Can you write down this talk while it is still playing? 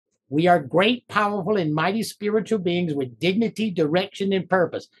We are great, powerful, and mighty spiritual beings with dignity, direction, and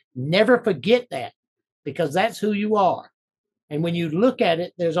purpose. Never forget that, because that's who you are. And when you look at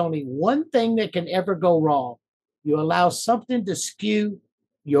it, there's only one thing that can ever go wrong. You allow something to skew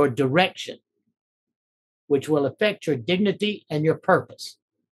your direction, which will affect your dignity and your purpose.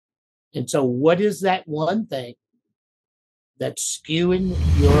 And so what is that one thing that's skewing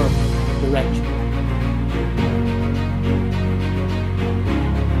your direction?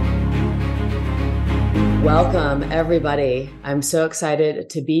 Welcome, everybody. I'm so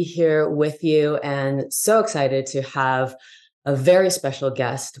excited to be here with you and so excited to have a very special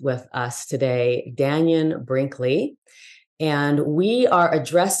guest with us today, Dannion Brinkley. And we are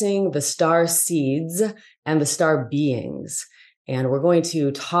addressing the Starseeds and the Starbeings. And we're going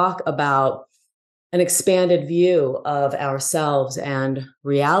to talk about an expanded view of ourselves and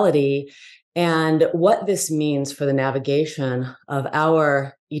reality and what this means for the navigation of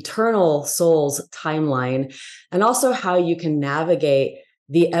our eternal soul's timeline, and also how you can navigate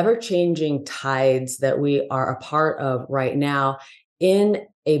the ever-changing tides that we are a part of right now in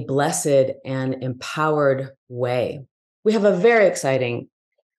a blessed and empowered way. We have a very exciting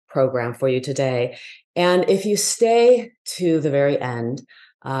program for you today. And if you stay to the very end,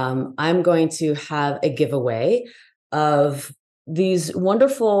 I'm going to have a giveaway of these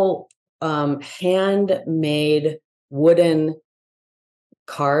wonderful handmade wooden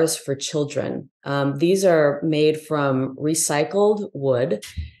cars for children. These are made from recycled wood,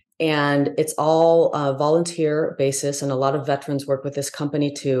 and it's all volunteer basis. And a lot of veterans work with this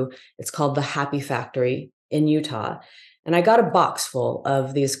company too. It's called the Happy Factory in Utah. And I got a box full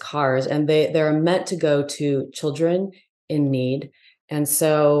of these cars, and they're meant to go to children in need. And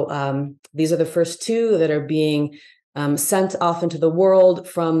so these are the first two that are being sent off into the world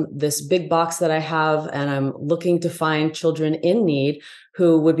from this big box that I have, and I'm looking to find children in need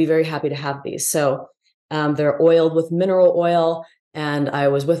who would be very happy to have these. So they're oiled with mineral oil, and I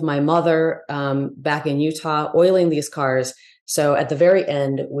was with my mother back in Utah oiling these cars. So at the very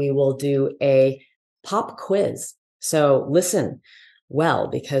end, we will do a pop quiz. So listen well,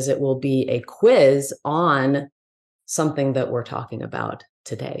 because it will be a quiz on something that we're talking about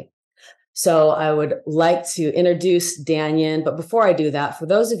today. So I would like to introduce Dannion, but before I do that, for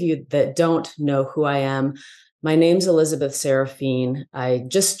those of you that don't know who I am, my name's Elizabeth Seraphine. I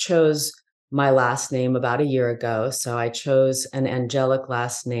just chose my last name about a year ago, so I chose an angelic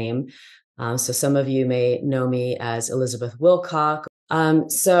last name. So some of you may know me as Elizabeth Wilcock.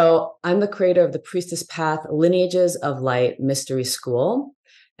 So I'm the creator of the Priestess Path Lineages of Light Mystery School.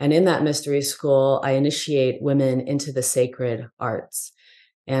 And in that mystery school, I initiate women into the sacred arts.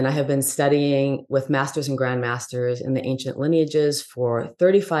 And I have been studying with masters and grandmasters in the ancient lineages for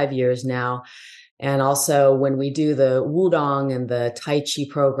 35 years now. And also when we do the Wudong and the Tai Chi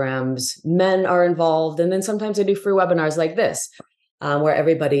programs, men are involved. And then sometimes I do free webinars like this, where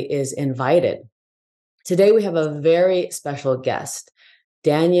everybody is invited. Today, we have a very special guest,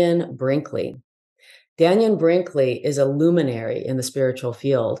 Dannion Brinkley. Dannion Brinkley is a luminary in the spiritual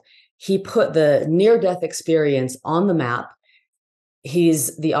field. He put the near-death experience on the map.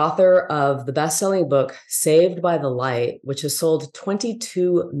 He's the author of the best-selling book, Saved by the Light, which has sold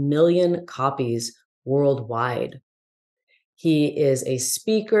 22 million copies worldwide. He is a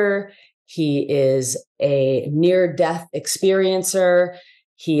speaker. He is a near-death experiencer.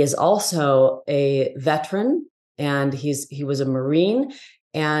 He is also a veteran, and he was a Marine,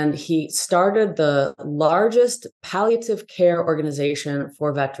 and he started the largest palliative care organization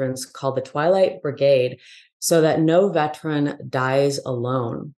for veterans called the Twilight Brigade, so that no veteran dies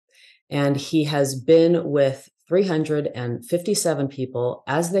alone. And he has been with 357 people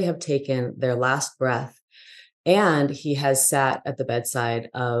as they have taken their last breath. And he has sat at the bedside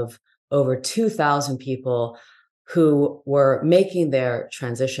of over 2,000 people who were making their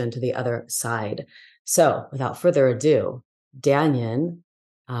transition to the other side. So without further ado, Dannion,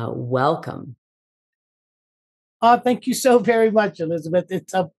 welcome. Thank you so very much, Elizabeth.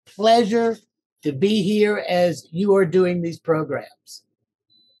 It's a pleasure to be here as you are doing these programs.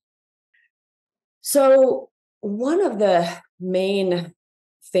 So one of the main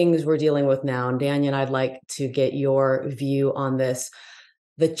things we're dealing with now, and Dannion, I'd like to get your view on this,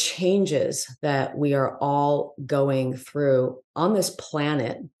 the changes that we are all going through on this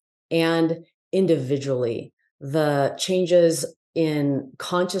planet and individually, the changes in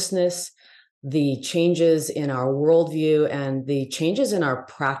consciousness, the changes in our worldview, and the changes in our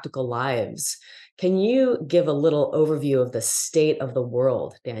practical lives. Can you give a little overview of the state of the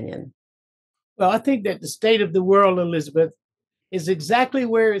world, Dannion? Well, I think that the state of the world, Elizabeth, is exactly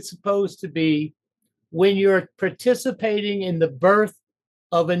where it's supposed to be when you're participating in the birth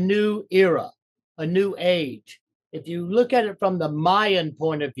of a new era, a new age. If you look at it from the Mayan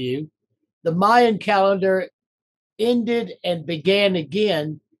point of view, the Mayan calendar ended and began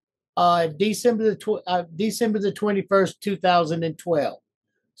again December the 21st, 2012.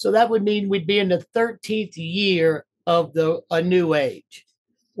 So that would mean we'd be in the 13th year of a new age.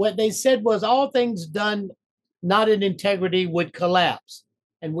 What they said was all things done not in integrity would collapse,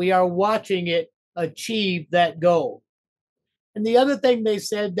 and we are watching it achieve that goal. And the other thing they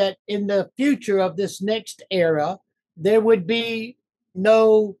said that in the future of this next era, there would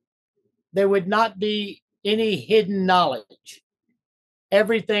not be any hidden knowledge.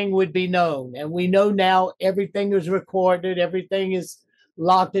 Everything would be known. And we know now everything is recorded, everything is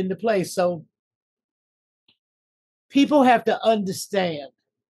locked into place. So people have to understand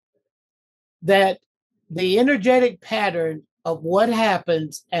that the energetic pattern of what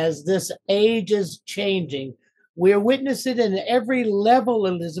happens as this age is changing, we're witnessing in every level,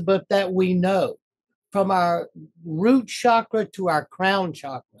 Elizabeth, that we know, from our root chakra to our crown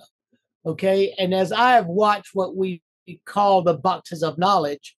chakra. Okay. And as I have watched what we call the boxes of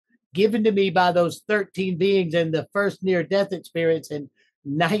knowledge given to me by those 13 beings in the first near death experience in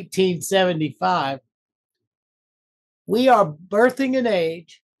 1975, we are birthing an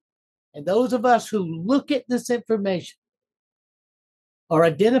age. And those of us who look at this information are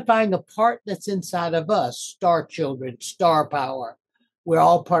identifying a part that's inside of us, star children, star power. We're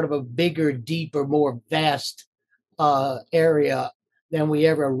all part of a bigger, deeper, more vast area than we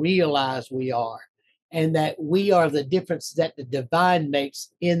ever realize we are. And that we are the difference that the divine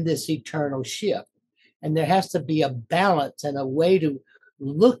makes in this eternal shift. And there has to be a balance and a way to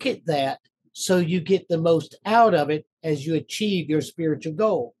look at that so you get the most out of it as you achieve your spiritual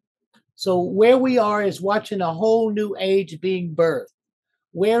goal. So where we are is watching a whole new age being birthed.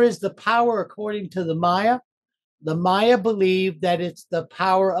 Where is the power according to the Maya? The Maya believe that it's the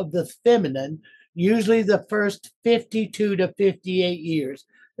power of the feminine, usually the first 52 to 58 years.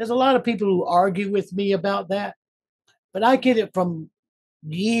 There's a lot of people who argue with me about that, but I get it from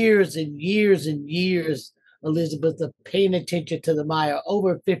years and years and years, Elizabeth, of paying attention to the Maya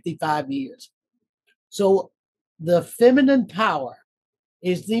over 55 years. So the feminine power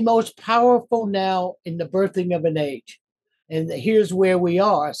is the most powerful now in the birthing of an age. And here's where we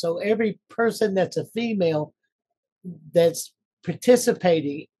are. So every person that's a female that's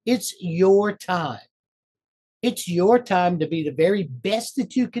participating, it's your time. It's your time to be the very best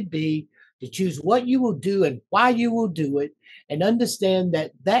that you could be, to choose what you will do and why you will do it, and understand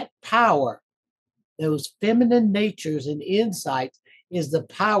that that power, those feminine natures and insights, is the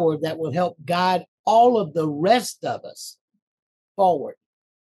power that will help guide all of the rest of us forward.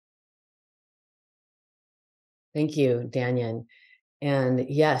 Thank you, Dannion. And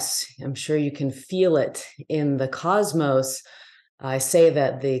yes, I'm sure you can feel it in the cosmos. I say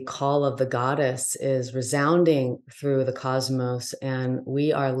that the call of the goddess is resounding through the cosmos, and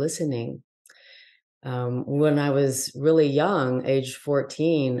we are listening. When I was really young, age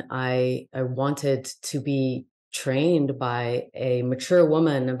 14, I wanted to be trained by a mature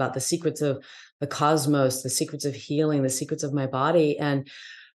woman about the secrets of the cosmos, the secrets of healing, the secrets of my body. And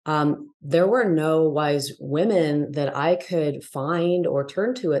there were no wise women that I could find or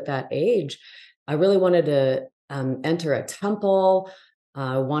turn to at that age. I really wanted to enter a temple.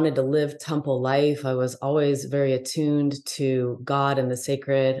 I wanted to live temple life. I was always very attuned to God and the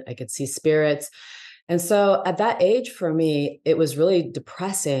sacred. I could see spirits. And so at that age for me, it was really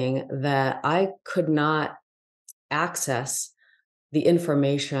depressing that I could not access the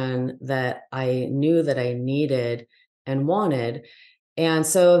information that I knew that I needed and wanted. And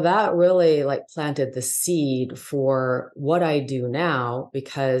so that really like planted the seed for what I do now,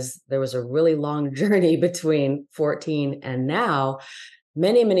 because there was a really long journey between 14 and now.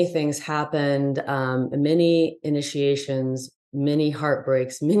 Many, many things happened, many initiations, many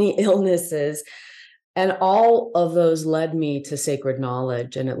heartbreaks, many illnesses. And all of those led me to sacred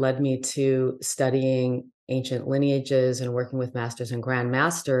knowledge, and it led me to studying ancient lineages and working with masters and grand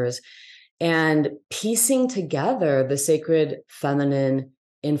masters and piecing together the sacred feminine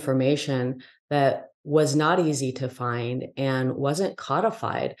information that was not easy to find and wasn't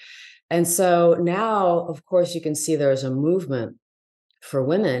codified. And so now, of course, you can see there's a movement for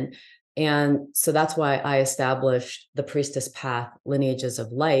women. And so that's why I established the Priestess Path Lineages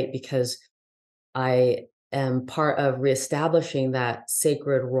of Light, because I am part of reestablishing that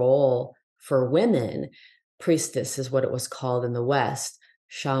sacred role for women. Priestess is what it was called in the West,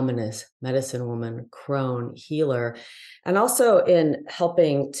 shamanist, medicine woman, crone, healer, and also in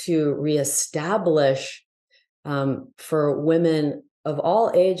helping to reestablish for women of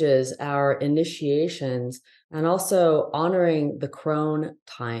all ages, our initiations, and also honoring the crone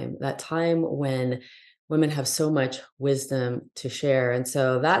time, that time when women have so much wisdom to share. And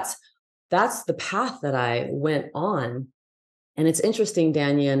so that's the path that I went on. And it's interesting,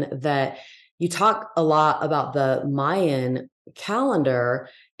 Dannion, that you talk a lot about the Mayan calendar,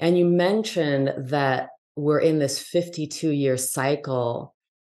 and you mentioned that we're in this 52-year cycle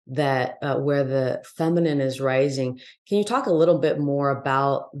that where the feminine is rising. Can you talk a little bit more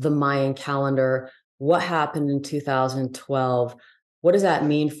about the Mayan calendar? What happened in 2012? What does that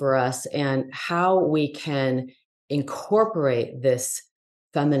mean for us, and how we can incorporate this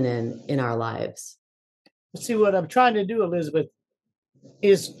feminine in our lives? See, what I'm trying to do, Elizabeth,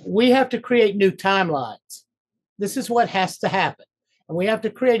 is we have to create new timelines. This is what has to happen. And we have to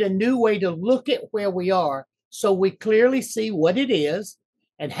create a new way to look at where we are so we clearly see what it is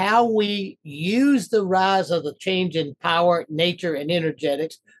and how we use the rise of the change in power, nature, and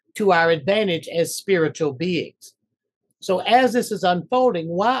energetics to our advantage as spiritual beings. So, as this is unfolding,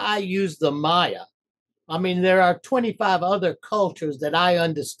 why I use the Maya, I mean, there are 25 other cultures that I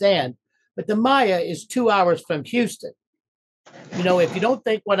understand, but the Maya is 2 hours from Houston. You know, if you don't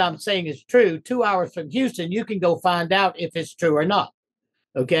think what I'm saying is true, 2 hours from Houston, you can go find out if it's true or not.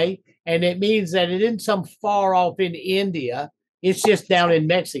 Okay. And it means that it isn't some far off in India, it's just down in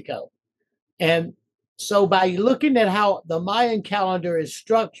Mexico. And so by looking at how the Mayan calendar is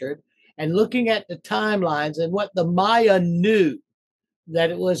structured and looking at the timelines and what the Maya knew,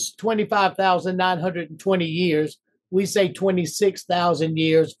 that it was 25,920 years, we say 26,000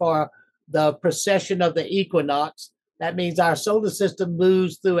 years for the precession of the equinox. That means our solar system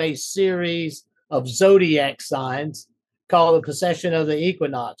moves through a series of zodiac signs called the precession of the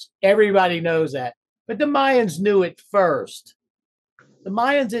equinox. Everybody knows that. But the Mayans knew it first. The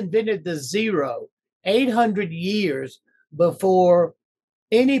Mayans invented the zero 800 years before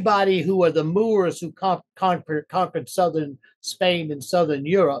anybody who were the Moors who conquered southern Spain and southern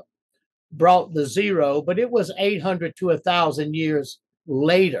Europe brought the zero, but it was 800 to 1,000 years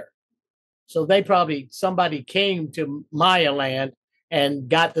later. So somebody came to Maya land and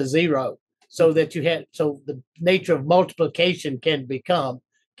got the zero so that so the nature of multiplication can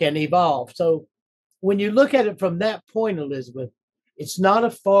evolve. So when you look at it from that point, Elizabeth, it's not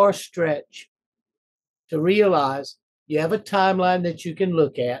a far stretch to realize you have a timeline that you can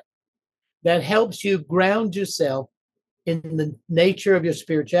look at that helps you ground yourself in the nature of your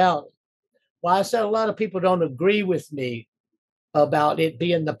spirituality. Well, I said a lot of people don't agree with me about it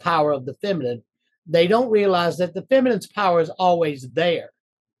being the power of the feminine. They don't realize that the feminine's power is always there.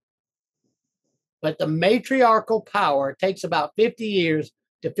 But the matriarchal power takes about 50 years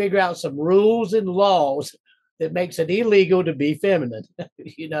to figure out some rules and laws that makes it illegal to be feminine.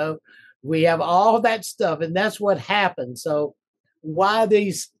 You know, we have all that stuff, and that's what happens. So why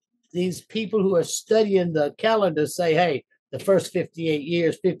these people who are studying the calendar say, hey, the first 58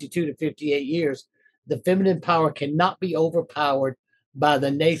 years, 52 to 58 years, the feminine power cannot be overpowered by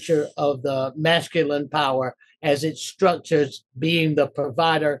the nature of the masculine power as it structures being the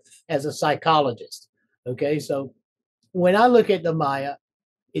provider as a psychologist. Okay, so when I look at the Maya,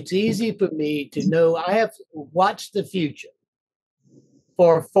 it's easy for me to know I have watched the future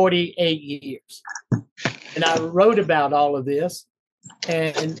for 48 years. And I wrote about all of this.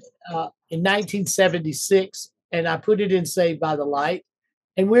 And in 1976, and I put it in Saved by the Light.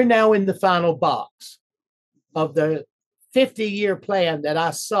 And we're now in the final box of the 50-year plan that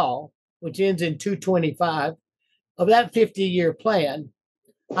I saw, which ends in 225. Of that 50-year plan,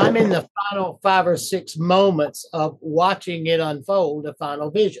 I'm in the final 5 or 6 moments of watching it unfold, the final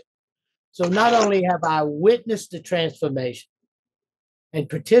vision. So not only have I witnessed the transformation and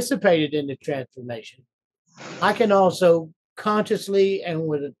participated in the transformation, I can also consciously and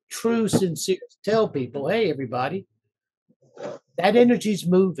with a true sincere tell people, hey, everybody, that energy's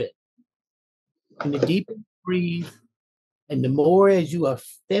moving. And the deeper you breathe, and the more as you have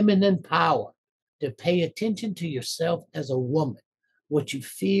feminine power to pay attention to yourself as a woman, what you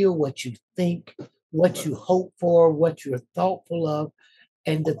feel, what you think, what you hope for, what you're thoughtful of,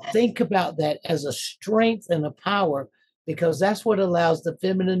 and to think about that as a strength and a power, because that's what allows the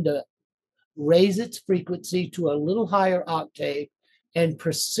feminine to raise its frequency to a little higher octave and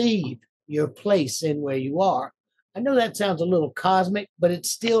perceive your place in where you are. I know that sounds a little cosmic, but it's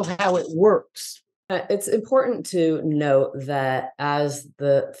still how it works. It's important to note that as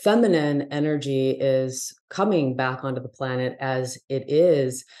the feminine energy is coming back onto the planet as it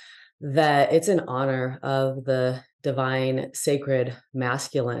is, that it's in honor of the divine, sacred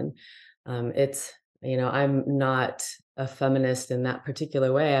masculine. It's, I'm not a feminist in that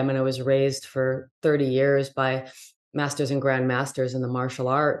particular way. I mean, I was raised for 30 years by masters and grandmasters in the martial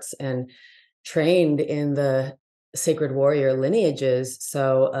arts and trained in the sacred warrior lineages.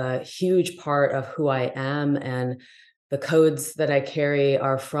 So a huge part of who I am and the codes that I carry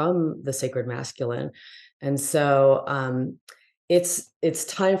are from the sacred masculine. And so it's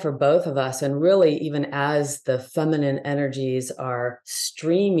time for both of us. And really, even as the feminine energies are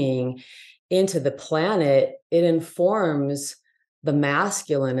streaming into the planet, it informs the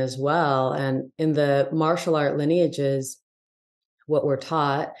masculine as well. And in the martial art lineages, what we're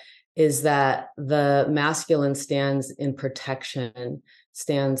taught is that the masculine stands in protection,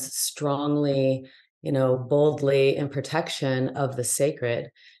 stands strongly, boldly in protection of the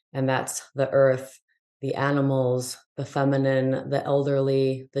sacred. And that's the earth, the animals, the feminine, the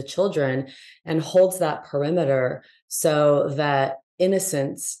elderly, the children, and holds that perimeter so that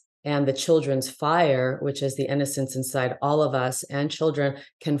innocence and the children's fire, which is the innocence inside all of us and children,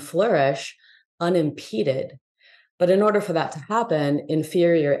 can flourish unimpeded. But in order for that to happen,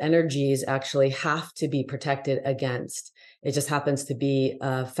 inferior energies actually have to be protected against. It just happens to be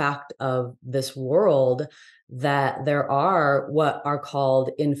a fact of this world that there are what are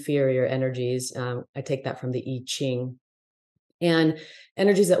called inferior energies. I take that from the I Ching. And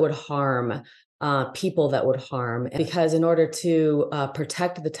energies that would harm, people that would harm. Because in order to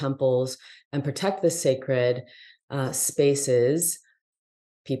protect the temples and protect the sacred spaces,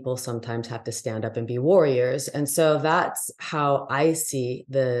 people sometimes have to stand up and be warriors. And so that's how I see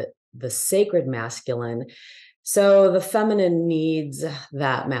the sacred masculine. So the feminine needs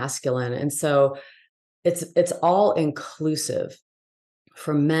that masculine. And so it's all inclusive.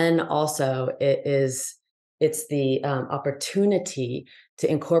 For men also, it's the opportunity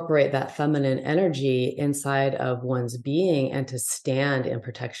to incorporate that feminine energy inside of one's being and to stand in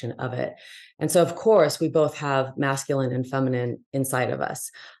protection of it. And so, of course, we both have masculine and feminine inside of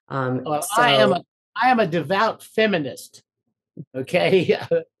us. Well, I am a devout feminist. Okay.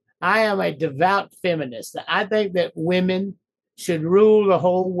 I am a devout feminist. I think that women should rule the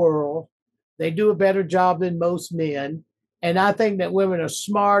whole world. They do a better job than most men. And I think that women are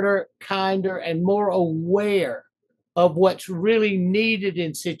smarter, kinder, and more aware of what's really needed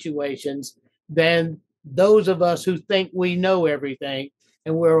in situations than those of us who think we know everything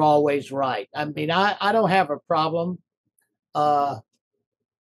and we're always right. I mean, I don't have a problem. I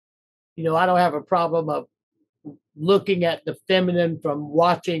don't have a problem of looking at the feminine from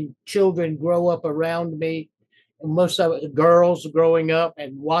watching children grow up around me, and most of it girls growing up,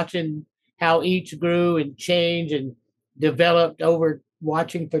 and watching how each grew and changed and developed over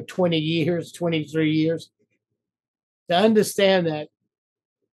watching for 20 years, 23 years, to understand that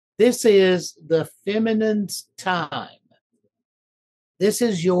this is the feminine's time. This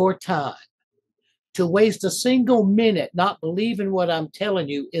is your time. To waste a single minute not believing what I'm telling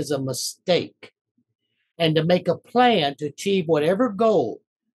you is a mistake. And to make a plan to achieve whatever goal,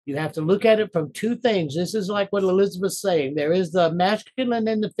 you have to look at it from two things. This is like what Elizabeth's saying. There is the masculine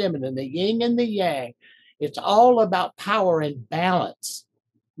and the feminine, the yin and the yang. It's all about power and balance.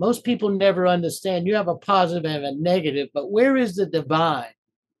 Most people never understand. You have a positive and a negative, but where is the divine?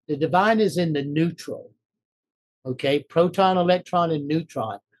 The divine is in the neutral. Okay, proton, electron, and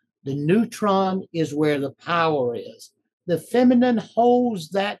neutron. The neutron is where the power is. The feminine holds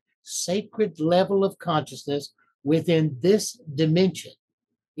that sacred level of consciousness within this dimension.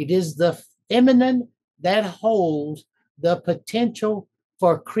 It is the feminine that holds the potential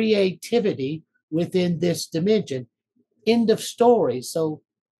for creativity within this dimension. End of story. So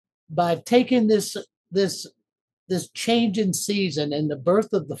by taking this change in season and the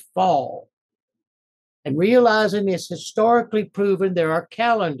birth of the fall, and realizing it's historically proven, there are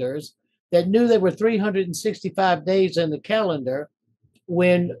calendars that knew there were 365 days in the calendar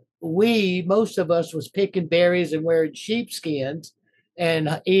when most of us was picking berries and wearing sheepskins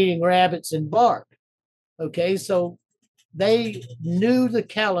and eating rabbits and bark. Okay, so they knew the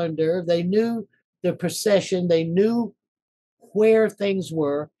calendar, they knew the procession, they knew where things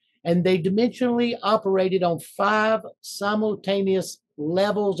were, and they dimensionally operated on 5 simultaneous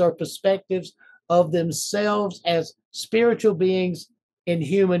levels or perspectives of themselves as spiritual beings in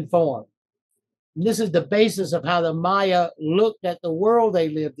human form. And this is the basis of how the Maya looked at the world they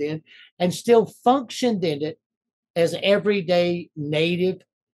lived in and still functioned in it as everyday native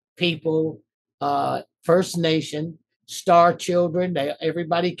people, First Nation, star children.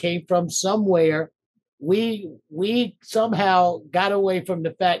 Everybody came from somewhere. We somehow got away from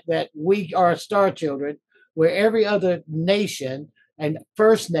the fact that we are star children, where every other nation and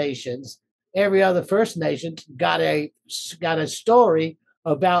First Nations, every other First Nation got a story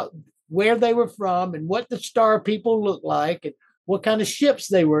about where they were from and what the star people looked like and what kind of ships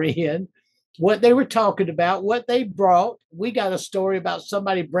they were in. what they were talking about, what they brought. We got a story about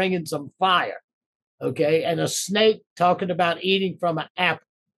somebody bringing some fire, okay, and a snake talking about eating from an apple.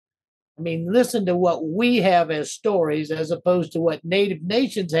 I mean, listen to what we have as stories as opposed to what Native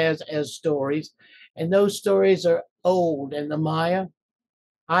Nations has as stories. And those stories are old. And the Maya,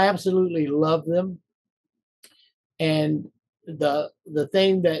 I absolutely love them. And the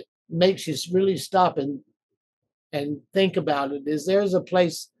thing that makes you really stop and think about it is there's a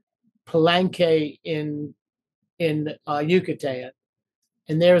place, Palenque in Yucatan,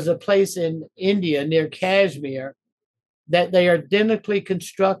 and there's a place in India near Kashmir that they are identically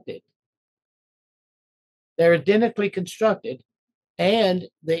constructed. They're identically constructed, and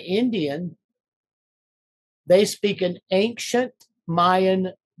the Indian, they speak an ancient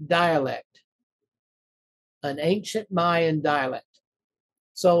Mayan dialect, an ancient Mayan dialect.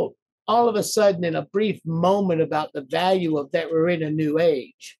 So all of a sudden, in a brief moment about the value of that we're in a new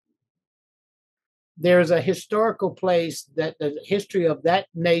age, there's a historical place that the history of that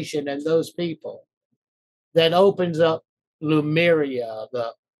nation and those people that opens up Lemuria,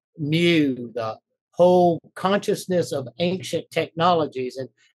 the Mu, the whole consciousness of ancient technologies and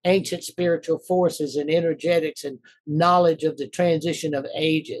ancient spiritual forces and energetics and knowledge of the transition of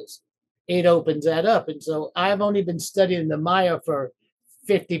ages. It opens that up. And so I've only been studying the Maya for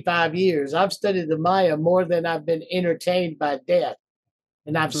 55 years. I've studied the Maya more than I've been entertained by death.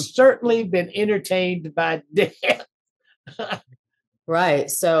 And I've certainly been entertained by death.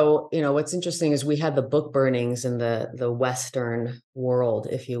 Right. So, what's interesting is we had the book burnings in the Western world,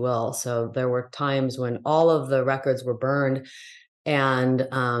 if you will. So there were times when all of the records were burned, and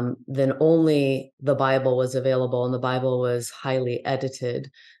then only the Bible was available, and the Bible was highly edited.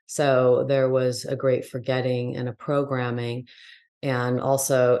 So there was a great forgetting and a programming. And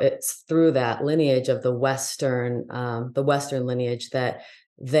also it's through that lineage of the Western lineage that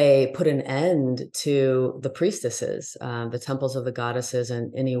they put an end to the priestesses, the temples of the goddesses,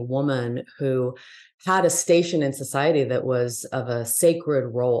 and any woman who had a station in society that was of a sacred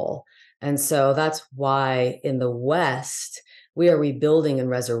role. And so that's why in the West, we are rebuilding and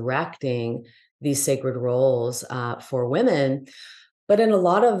resurrecting these sacred roles for women. But in a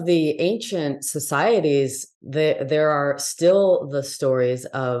lot of the ancient societies, there are still the stories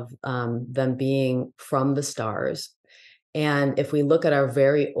of them being from the stars. And if we look at our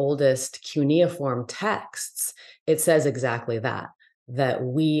very oldest cuneiform texts, it says exactly that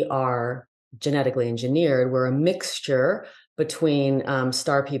we are genetically engineered. We're a mixture between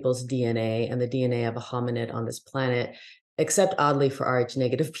star people's DNA and the DNA of a hominid on this planet, except oddly for Rh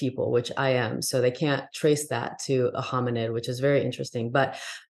negative people, which I am. So they can't trace that to a hominid, which is very interesting. But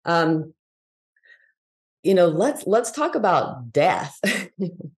let's talk about death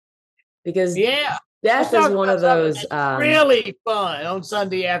because Yeah. death is one of those. Really fun on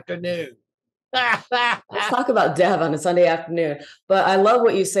Sunday afternoon. Let's talk about death on a Sunday afternoon. But I love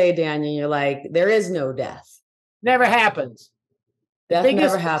what you say, Dannion. You're like, there is no death. Never happens. Death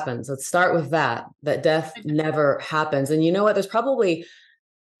never happens. Let's start with that death never happens. And you know what? There's probably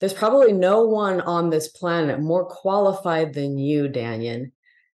no one on this planet more qualified than you, Dannion,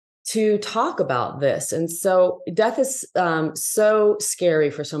 to talk about this. And so death is so scary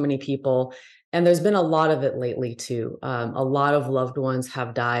for so many people. And there's been a lot of it lately, too. A lot of loved ones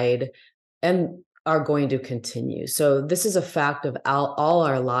have died and are going to continue. So this is a fact of all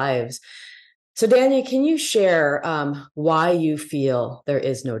our lives. So, Dannion, can you share why you feel there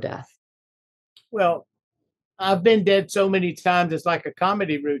is no death? Well, I've been dead so many times, it's like a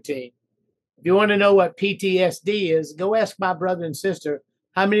comedy routine. If you want to know what PTSD is, go ask my brother and sister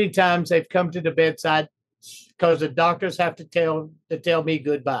how many times they've come to the bedside because the doctors have to tell me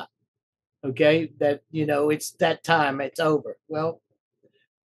goodbye. Okay, that it's that time, it's over. Well,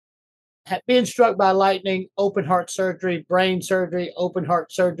 being struck by lightning, open heart surgery, brain surgery, open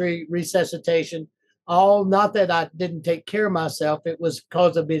heart surgery, resuscitation, all not that I didn't take care of myself, it was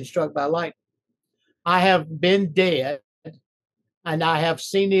because of being struck by lightning. I have been dead and I have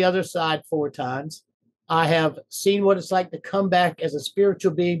seen the other side 4 times. I have seen what it's like to come back as a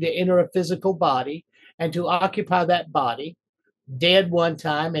spiritual being to enter a physical body and to occupy that body, dead one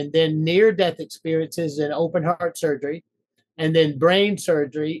time, and then near death experiences in open heart surgery, and then brain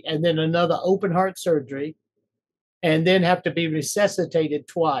surgery, and then another open heart surgery, and then have to be resuscitated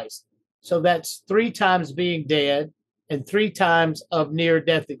twice. So that's 3 times being dead and 3 times of near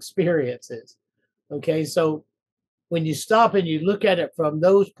death experiences. Okay, so when you stop and you look at it from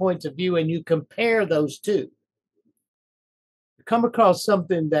those points of view and you compare those two, you come across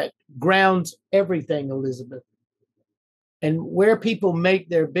something that grounds everything, Elizabeth. And where people make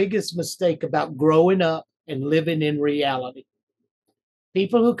their biggest mistake about growing up and living in reality.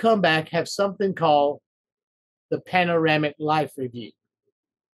 People who come back have something called the panoramic life review.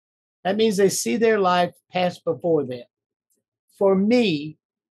 That means they see their life pass before them. For me,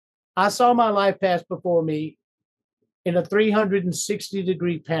 I saw my life pass before me in a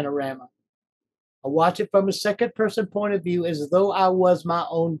 360-degree panorama. I watch it from a second person point of view as though I was my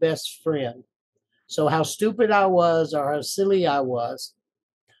own best friend. So how stupid I was or how silly I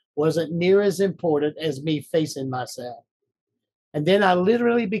wasn't near as important as me facing myself. And then I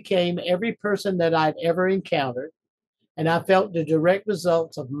literally became every person that I'd ever encountered. And I felt the direct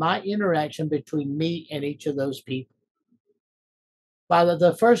results of my interaction between me and each of those people. While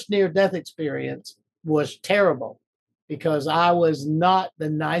the first near-death experience was terrible because I was not the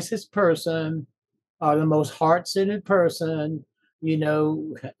nicest person or the most heart-centered person. You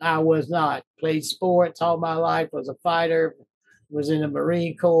know, I was not. Played sports all my life, was a fighter, was in the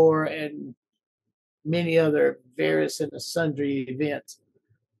Marine Corps, and many other various and sundry events.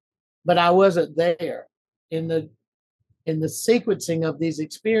 But I wasn't there. In the sequencing of these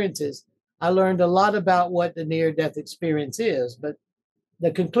experiences, I learned a lot about what the near-death experience is. But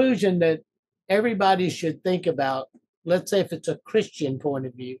the conclusion that everybody should think about, let's say if it's a Christian point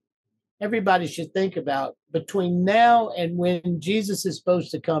of view, everybody should think about between now and when Jesus is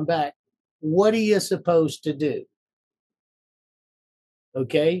supposed to come back, what he is supposed to do.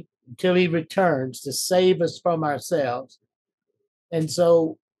 Okay? Until he returns to save us from ourselves. And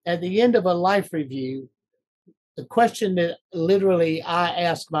so at the end of a life review, the question that literally I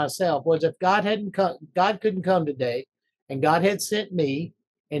asked myself was, if God couldn't come today and God had sent me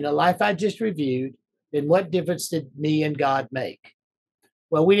in the life I just reviewed, then what difference did me and God make?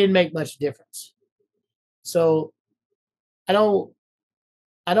 Well, we didn't make much difference. So I don't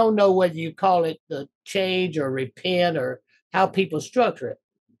know whether you call it the change or repent or how people structure it.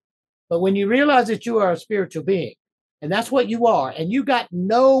 But when you realize that you are a spiritual being, and that's what you are, and you got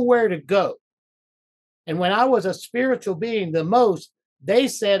nowhere to go. And when I was a spiritual being, the most, they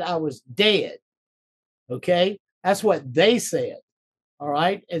said I was dead. Okay? That's what they said. All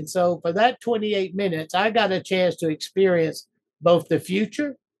right? And so for that 28 minutes, I got a chance to experience both the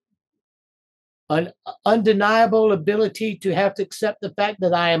future, an undeniable ability to have to accept the fact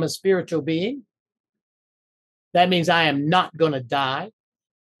that I am a spiritual being. That means I am not going to die.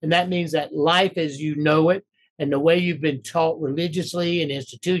 And that means that life as you know it and the way you've been taught religiously and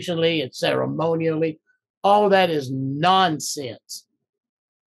institutionally and ceremonially, all that is nonsense.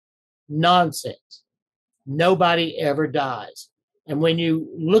 Nonsense. Nobody ever dies. And when you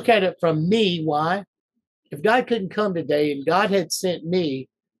look at it from me, why? If God couldn't come today and God had sent me,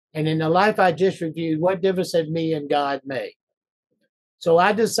 and in the life I just reviewed, what difference had me and God made? So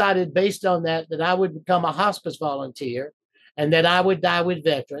I decided based on that I would become a hospice volunteer and that I would die with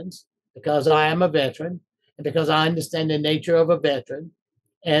veterans because I am a veteran and because I understand the nature of a veteran.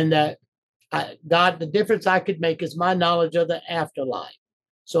 And that God, the difference I could make is my knowledge of the afterlife.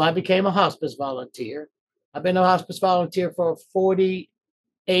 So I became a hospice volunteer. I've been a hospice volunteer for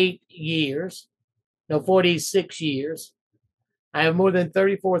 48 years, no, 46 years. I have more than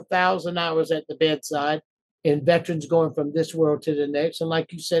 34,000 hours at the bedside in veterans going from this world to the next. And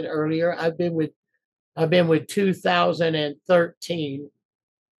like you said earlier, I've been with 2013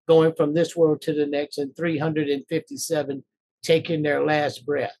 going from this world to the next, and 357 taking their last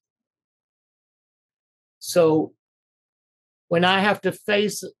breath. So when I have to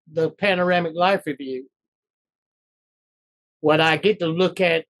face the panoramic life review, what I get to look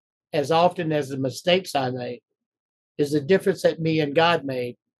at as often as the mistakes I made is the difference that me and God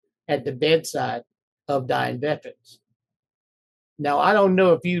made at the bedside of dying veterans. Now, I don't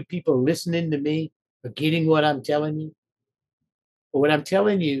know if you people listening to me are getting what I'm telling you, but what I'm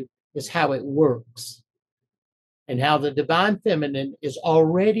telling you is how it works and how the divine feminine is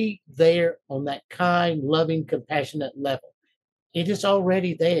already there on that kind, loving, compassionate level. It is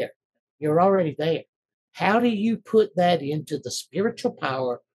already there. You're already there. How do you put that into the spiritual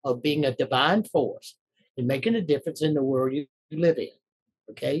power of being a divine force and making a difference in the world you live in?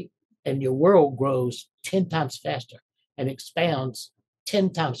 Okay? And your world grows 10 times faster and expands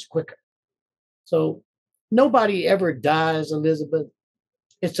 10 times quicker. So nobody ever dies, Elizabeth.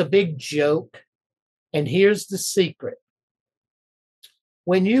 It's a big joke. And here's the secret.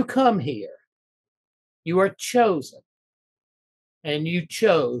 When you come here, you are chosen and you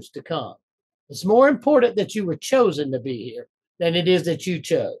chose to come. It's more important that you were chosen to be here than it is that you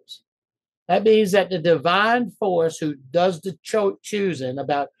chose. That means that the divine force who does the choosing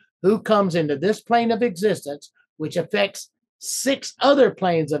about who comes into this plane of existence, which affects 6 other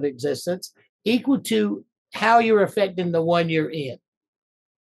planes of existence, equal to how you're affecting the one you're in.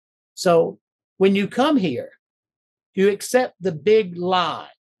 So when you come here, You accept the big lie.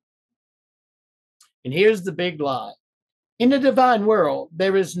 And here's the big lie. In the divine world,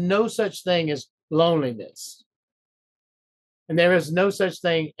 there is no such thing as loneliness. And there is no such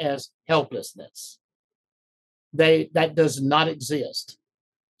thing as helplessness. That does not exist.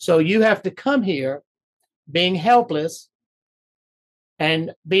 So you have to come here being helpless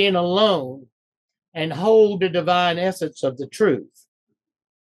and being alone and hold the divine essence of the truth.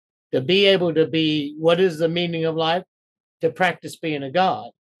 To be able to be, what is the meaning of life? To practice being a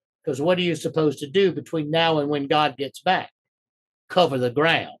God. Because what are you supposed to do between now and when God gets back? Cover the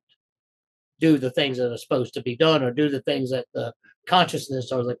ground. Do the things that are supposed to be done, or do the things that the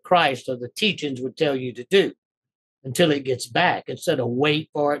consciousness or the Christ or the teachings would tell you to do until it gets back, instead of wait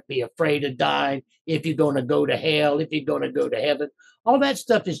for it, be afraid of dying, if you're going to go to hell, if you're going to go to heaven. All that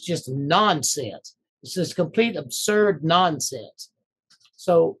stuff is just nonsense. It's this complete absurd nonsense.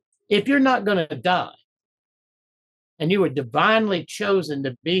 So if you're not going to die, and you were divinely chosen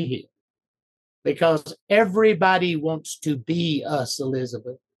to be here, because everybody wants to be us,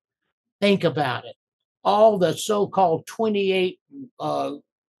 Elizabeth. Think about it. All the so-called 28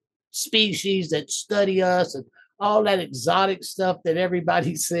 species that study us and all that exotic stuff that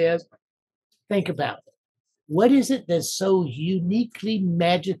everybody says. Think about it. What is it that's so uniquely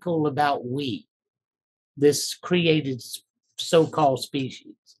magical about we, this created so-called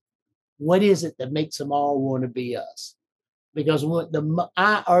species? What is it that makes them all want to be us? Because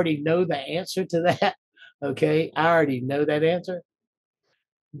I already know the answer to that. Okay, I already know that answer.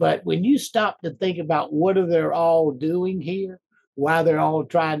 But when you stop to think about what are they all doing here, why they're all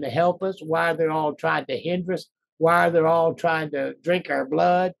trying to help us, why they're all trying to hinder us, why they're all trying to drink our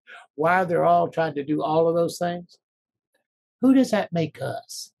blood, why they're all trying to do all of those things, who does that make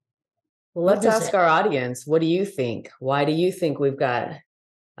us? Well, let's ask our audience. What do you think? Why do you think we've got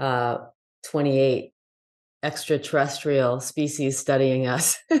 28 extraterrestrial species studying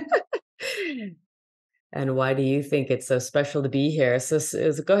us? And why do you think it's so special to be here? So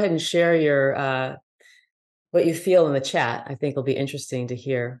go ahead and share your what you feel in the chat. I think it'll be interesting to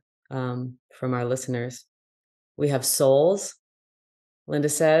hear from our listeners. We have souls, Linda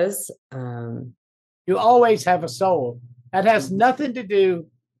says. You always have a soul. That has nothing to do,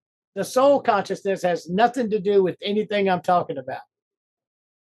 the soul consciousness has nothing to do with anything I'm talking about.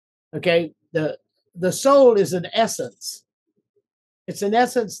 Okay? The soul is an essence. It's an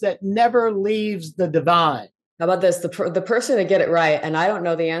essence that never leaves the divine. How about this? The person to get it right, and I don't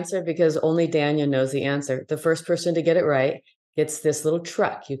know the answer because only Dannion knows the answer. The first person to get it right gets this little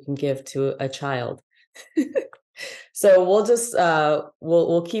truck you can give to a child. So we'll just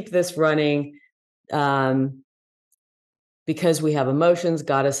we'll keep this running because we have emotions.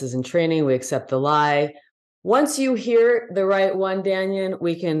 Goddesses in training. We accept the lie. Once you hear the right one, Dannion,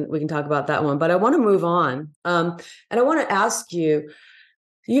 we can talk about that one. But I want to move on, and I want to ask you.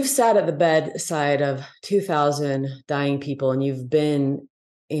 You've sat at the bedside of 2,000 dying people, and you've been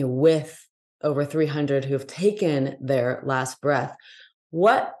with over 300 who have taken their last breath.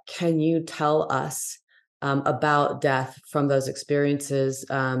 What can you tell us about death from those experiences?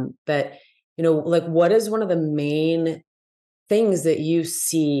 That, like, what is one of the main things that you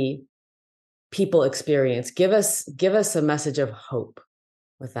see people experience? Give us a message of hope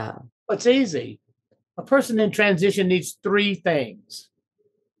with that. It's easy. A person in transition needs three things.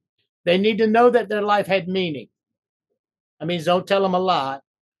 They need to know that their life had meaning. I mean, don't tell them a lie,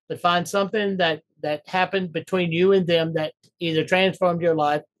 but find something that happened between you and them that either transformed your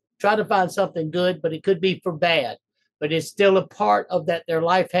life. Try to find something good, but it could be for bad. But it's still a part of that their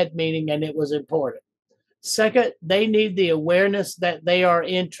life had meaning and it was important. Second, they need the awareness that they are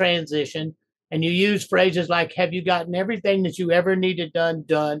in transition. And you use phrases like, have you gotten everything that you ever needed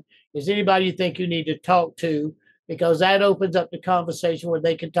done? Is anybody you think you need to talk to? Because that opens up the conversation where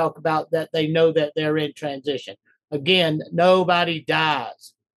they can talk about that they know that they're in transition. Again, nobody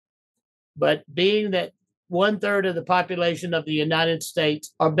dies. But being that 1/3 of the population of the United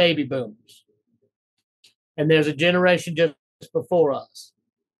States are baby boomers, and there's a generation just before us,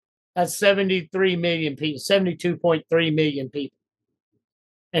 that's 73 million people, 72.3 million people.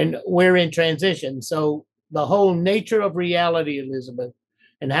 And we're in transition. So the whole nature of reality, Elizabeth,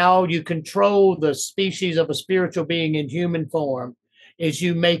 and how you control the species of a spiritual being in human form is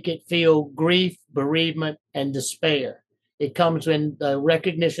you make it feel grief, bereavement, and despair. It comes in the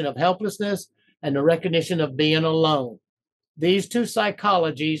recognition of helplessness and the recognition of being alone. These two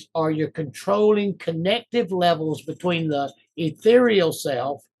psychologies are your controlling connective levels between the ethereal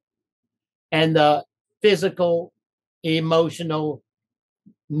self and the physical, emotional,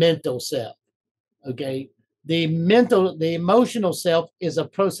 mental self. Okay. The emotional self is a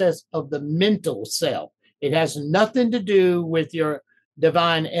process of the mental self. It has nothing to do with your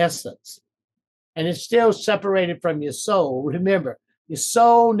divine essence. And it's still separated from your soul. Remember, your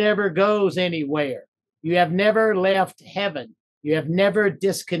soul never goes anywhere. You have never left heaven. You have never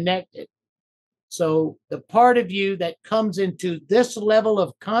disconnected. So the part of you that comes into this level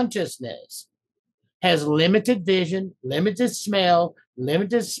of consciousness has limited vision, limited smell,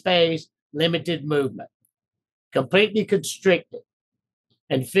 limited space, limited movement, completely constricted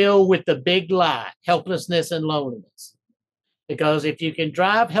and filled with the big lie, helplessness and loneliness. Because if you can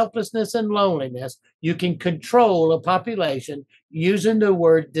drive helplessness and loneliness, you can control a population using the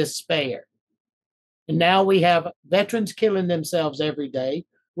word despair. And now we have veterans killing themselves every day.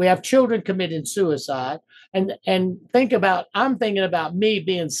 We have children committing suicide. And think about, I'm thinking about me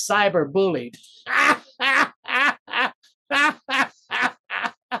being cyber bullied.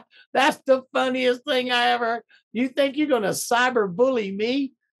 That's the funniest thing I ever heard. You think you're going to cyber bully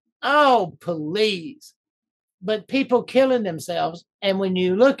me? Oh, please. But people killing themselves. And when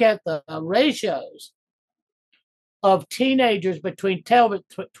you look at the ratios of teenagers between 12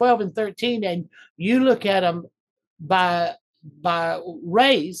 and 13, and you look at them by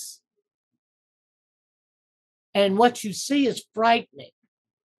race, and what you see is frightening.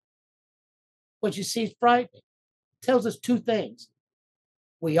 What you see is frightening. It tells us two things.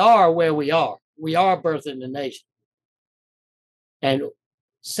 We are where we are. We are birthing the nation. And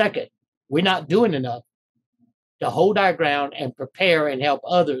second, we're not doing enough to hold our ground and prepare and help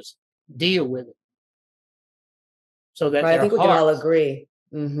others deal with it. So that right, I think we can all agree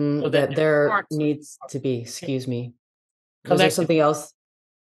so that there needs to be, excuse me, was there something else?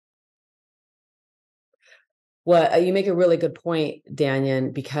 Well, you make a really good point,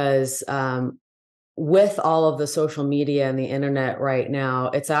 Dannion, because with all of the social media and the internet right now,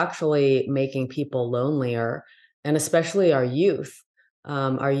 it's actually making people lonelier, and especially our youth.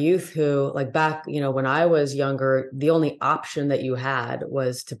 Our youth who, like back, when I was younger, the only option that you had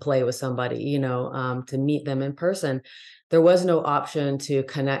was to play with somebody, to meet them in person. There was no option to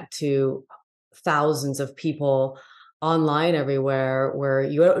connect to thousands of people online everywhere, where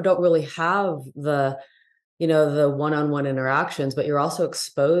you don't really have the one-on-one interactions, but you're also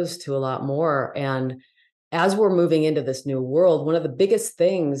exposed to a lot more. And as we're moving into this new world, one of the biggest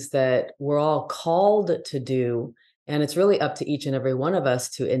things that we're all called to do, and it's really up to each and every one of us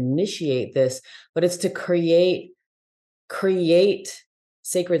to initiate this, but it's to create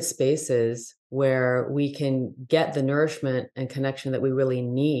sacred spaces where we can get the nourishment and connection that we really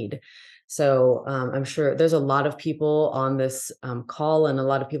need. So I'm sure there's a lot of people on this call, and a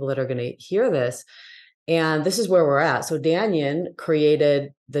lot of people that are going to hear this. And this is where we're at. So Dannion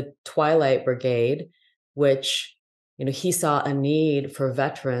created the Twilight Brigade, which, he saw a need for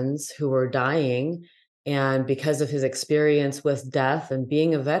veterans who were dying. And because of his experience with death and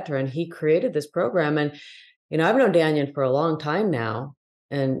being a veteran, he created this program. And, I've known Dannion for a long time now.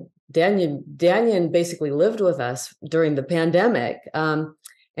 And Dannion basically lived with us during the pandemic.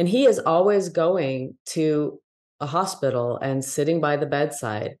 And he is always going to a hospital and sitting by the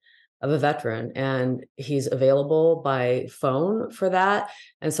bedside of a veteran, and he's available by phone for that.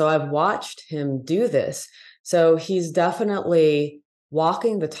 And so I've watched him do this. So he's definitely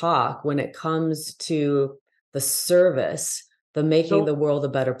walking the talk when it comes to the service, the making the world a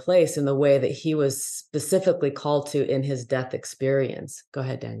better place in the way that he was specifically called to in his death experience. Go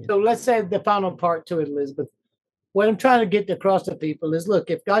ahead, Dannion. So let's say the final part to it, Elizabeth. What I'm trying to get across to people is,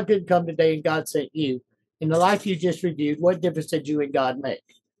 look, if God didn't come today and God sent you, in the life you just reviewed, what difference did you and God make?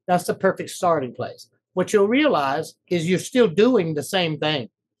 That's the perfect starting place. What you'll realize is you're still doing the same thing.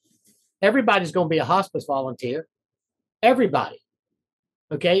 Everybody's going to be a hospice volunteer. Everybody.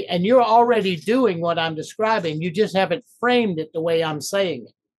 Okay. And you're already doing what I'm describing. You just haven't framed it the way I'm saying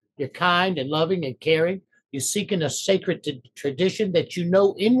it. You're kind and loving and caring. You're seeking a sacred tradition that you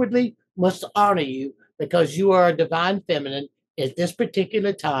know inwardly must honor you, because you are a divine feminine at this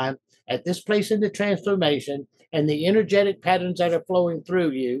particular time, at this place in the transformation, and the energetic patterns that are flowing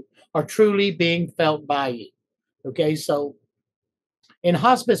through you are truly being felt by you. Okay, so in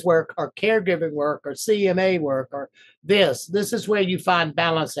hospice work or caregiving work or CMA work or this is where you find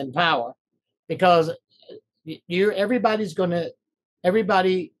balance and power, because everybody is going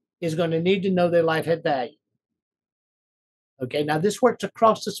to need to know their life had value. Okay, now this works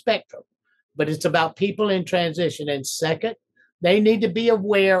across the spectrum, but it's about people in transition. And second, they need to be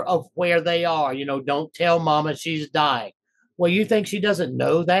aware of where they are. Don't tell mama she's dying. Well, you think she doesn't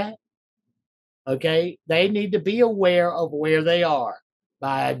know that? Okay, they need to be aware of where they are.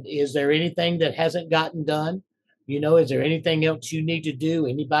 Is there anything that hasn't gotten done? Is there anything else you need to do?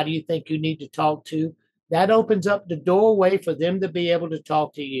 Anybody you think you need to talk to? That opens up the doorway for them to be able to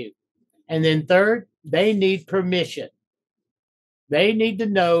talk to you. And then third, They need permission. They need to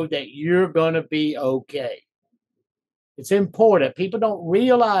know that you're going to be okay. It's important. People don't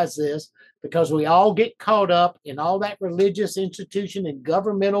realize this because we all get caught up in all that religious institution and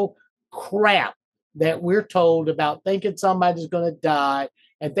governmental crap that we're told about, thinking somebody's going to die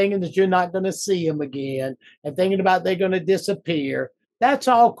and thinking that you're not going to see them again and thinking about they're going to disappear. That's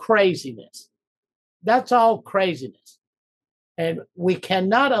all craziness. That's all craziness. And we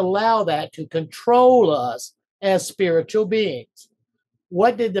cannot allow that to control us as spiritual beings.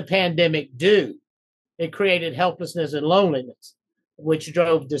 What did the pandemic do? It created helplessness and loneliness, which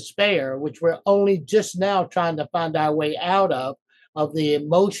drove despair, which we're only just now trying to find our way out of the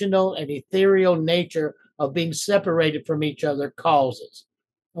emotional and ethereal nature of being separated from each other causes.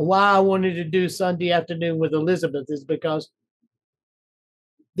 And why I wanted to do Sunday afternoon with Elizabeth is because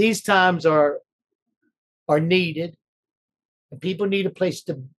these times are needed, and people need a place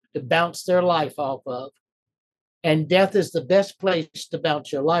to bounce their life off of. And death is the best place to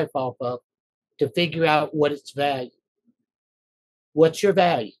bounce your life off of, to figure out what its value. What's your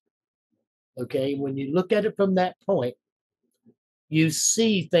value? Okay, when you look at it from that point, you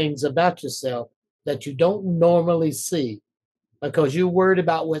see things about yourself that you don't normally see because you're worried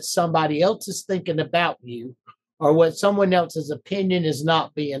about what somebody else is thinking about you or what someone else's opinion is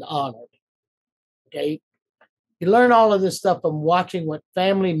not being honored. Okay, you learn all of this stuff from watching what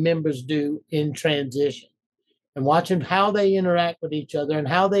family members do in transition and watching how they interact with each other and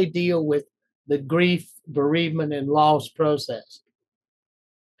how they deal with the grief, bereavement, and loss process.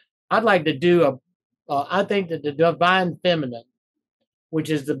 I'd like to do I think that the divine feminine, which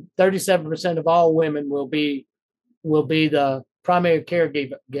is the 37% of all women, will be the primary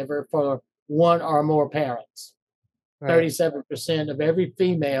caregiver for one or more parents. Right. 37% of every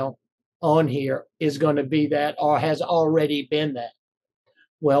female on here is going to be that or has already been that.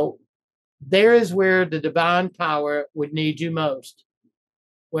 Well, there is where the divine power would need you most,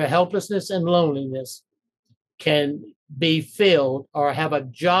 where helplessness and loneliness can be filled or have a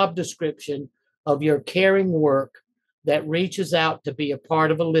job description of your caring work that reaches out to be a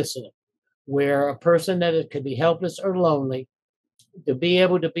part of a listener, where a person that could be helpless or lonely, to be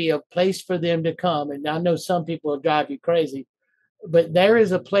able to be a place for them to come. And I know some people will drive you crazy, but there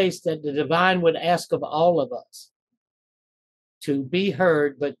is a place that the divine would ask of all of us to be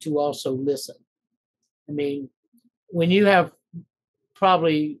heard, but to also listen. I mean, when you have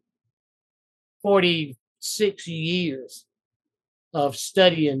probably 46 years of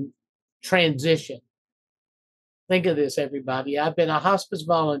studying transition, think of this, everybody. I've been a hospice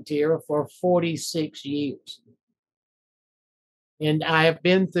volunteer for 46 years. And I have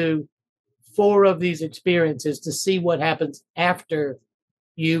been through 4 of these experiences to see what happens after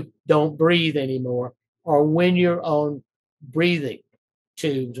you don't breathe anymore, or when you're on breathing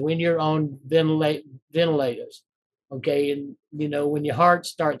tubes, when you're on ventilators. Okay. And, when your heart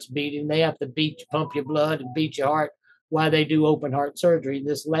starts beating, they have to pump your blood and beat your heart while they do open heart surgery.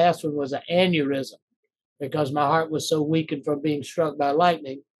 This last one was an aneurysm because my heart was so weakened from being struck by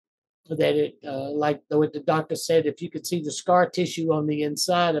lightning that it, like what the doctor said, if you could see the scar tissue on the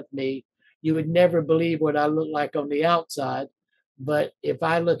inside of me, you would never believe what I look like on the outside. But if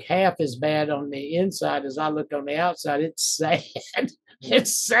I look half as bad on the inside as I look on the outside, it's sad.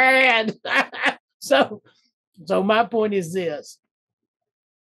 It's sad. So my point is this.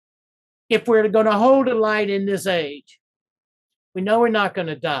 If we're going to hold a light in this age, we know we're not going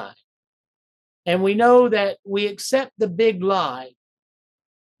to die. And we know that we accept the big lie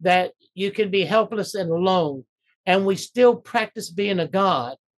that you can be helpless and alone, and we still practice being a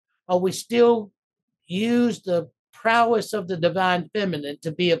God, or we still use the prowess of the divine feminine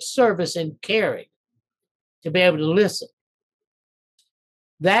to be of service and caring, to be able to listen.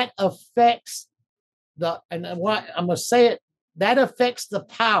 That affects and what I'm going to say it, that affects the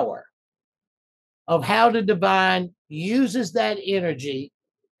power of how the divine uses that energy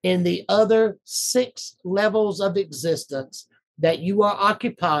in the other 6 levels of existence that you are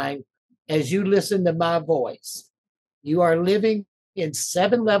occupying as you listen to my voice. You are living in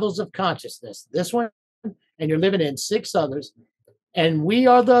 7 levels of consciousness, this one, and you're living in 6 others. And we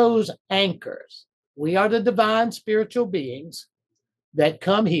are those anchors. We are the divine spiritual beings that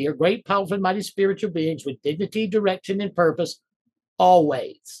come here, great, powerful, mighty spiritual beings with dignity, direction, and purpose,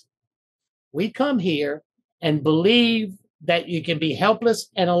 always. We come here and believe that you can be helpless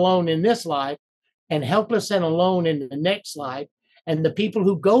and alone in this life and helpless and alone in the next life. And the people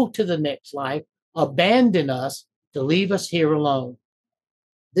who go to the next life abandon us to leave us here alone.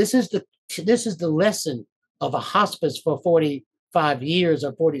 This is the lesson of a hospice for 45 years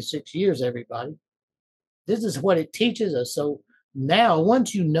or 46 years, everybody. This is what it teaches us. So now,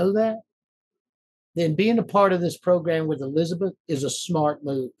 once you know that, then being a part of this program with Elizabeth is a smart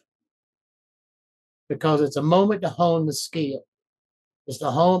move, because it's a moment to hone the skill. It's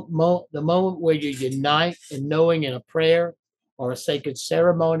the moment where you unite in knowing in a prayer or a sacred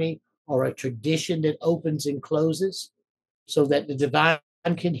ceremony or a tradition that opens and closes, so that the divine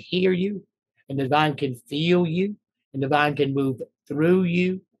can hear you and the divine can feel you and the divine can move through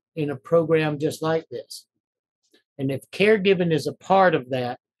you in a program just like this. And if caregiving is a part of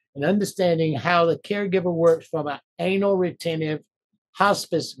that, and understanding how the caregiver works from an anal retentive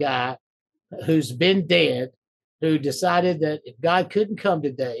hospice guy who's been dead, who decided that if God couldn't come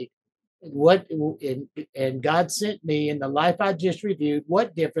today, what and God sent me in the life I just reviewed,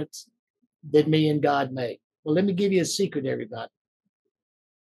 what difference did me and God make? Well, let me give you a secret, everybody.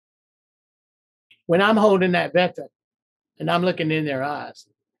 When I'm holding that veteran and I'm looking in their eyes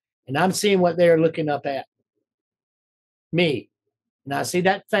and I'm seeing what they're looking up at me, and I see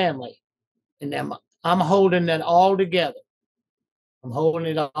that family, and I'm holding that all together. I'm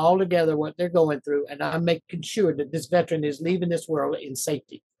holding it all together, what they're going through, and I'm making sure that this veteran is leaving this world in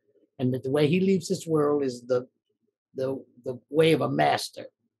safety, and that the way he leaves this world is the way of a master.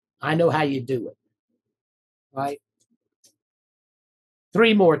 I know how you do it, right?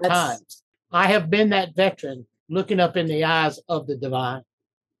 3 more times. I have been that veteran looking up in the eyes of the divine.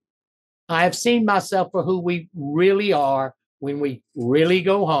 I have seen myself for who we really are when we really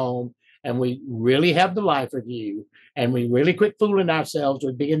go home and we really have the life review and we really quit fooling ourselves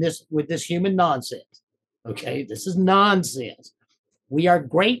with being with this human nonsense. Okay, this is nonsense. We are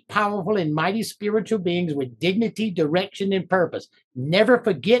great, powerful, and mighty spiritual beings with dignity, direction, and purpose. Never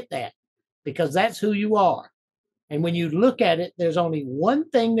forget that, because that's who you are. And when you look at it, there's only one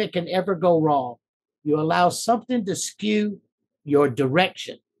thing that can ever go wrong. You allow something to skew your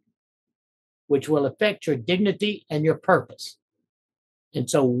direction, which will affect your dignity and your purpose. And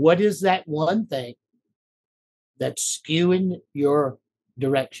so, what is that one thing that's skewing your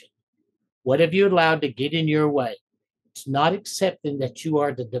direction? What have you allowed to get in your way? It's not accepting that you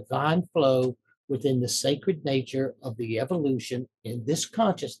are the divine flow within the sacred nature of the evolution in this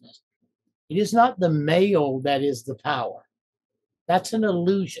consciousness. It is not the male that is the power. That's an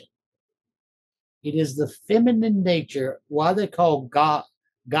illusion. It is the feminine nature, why they call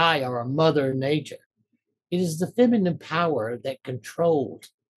Gaia or Mother Nature. It is the feminine power that controls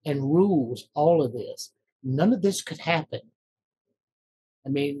and rules all of this. None of this could happen. I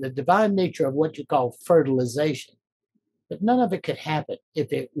mean, the divine nature of what you call fertilization, but none of it could happen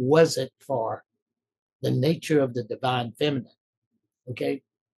if it wasn't for the nature of the divine feminine. Okay.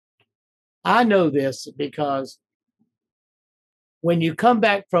 I know this because when you come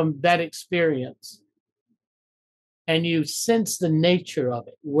back from that experience and you sense the nature of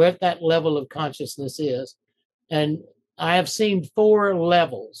it, where that level of consciousness is, and I have seen 4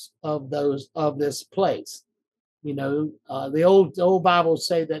 levels of this place. You know, the old Bibles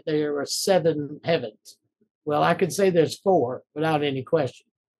say that there are 7 heavens. Well, I could say there's 4 without any question,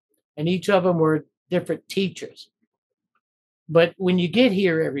 and each of them were different teachers. But when you get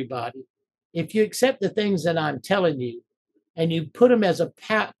here, everybody, if you accept the things that I'm telling you and you put them as a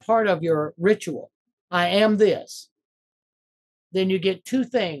part of your ritual, I am this, then you get 2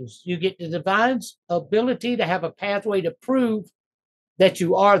 things. You get the divine's ability to have a pathway to prove that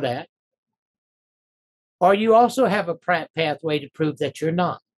you are that, or you also have a pathway to prove that you're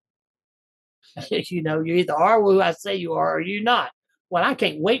not. You know, you either are who I say you are or you're not. Well, I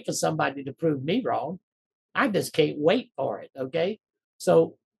can't wait for somebody to prove me wrong. I just can't wait for it. Okay.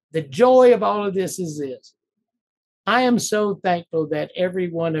 So the joy of all of this is this. I am so thankful that every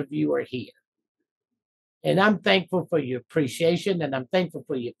one of you are here. And I'm thankful for your appreciation, and I'm thankful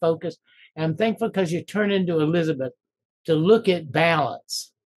for your focus. And I'm thankful because you turn into Elizabeth to look at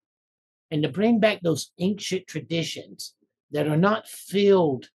balance and to bring back those ancient traditions that are not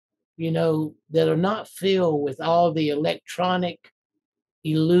filled, that are not filled with all the electronic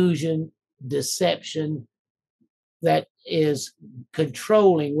illusion, deception that is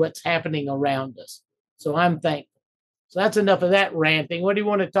controlling what's happening around us. So I'm thankful. So that's enough of that ranting. What do you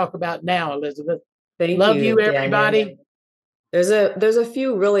want to talk about now, Elizabeth? Love you, everybody. Dannion. There's a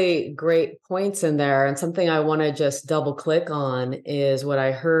few really great points in there, and something I want to just double click on is what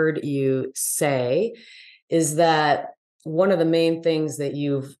I heard you say is that one of the main things that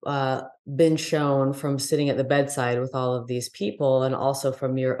you've been shown from sitting at the bedside with all of these people, and also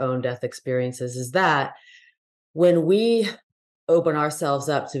from your own death experiences, is that when we open ourselves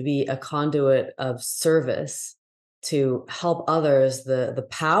up to be a conduit of service to help others, the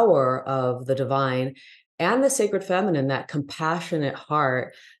power of the divine and the sacred feminine, that compassionate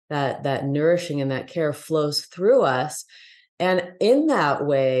heart, that nourishing and that care flows through us. And in that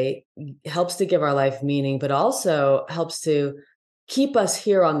way, helps to give our life meaning, but also helps to keep us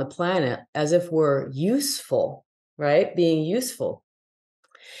here on the planet as if we're useful, right? Being useful.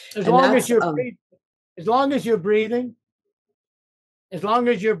 As And long as that's you're as long as you're breathing, as long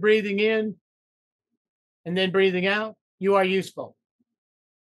as you're breathing in and then breathing out, you are useful.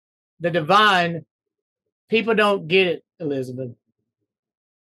 The divine, people don't get it, Elizabeth.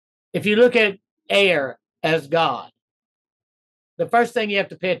 If you look at air as God, the first thing you have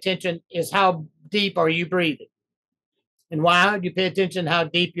to pay attention is how deep are you breathing. And why you pay attention how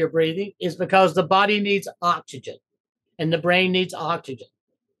deep you're breathing is because the body needs oxygen and the brain needs oxygen.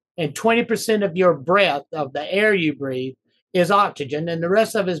 And 20% of your breath, of the air you breathe, is oxygen, and the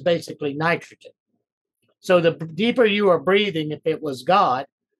rest of it is basically nitrogen. So the deeper you are breathing, if it was God,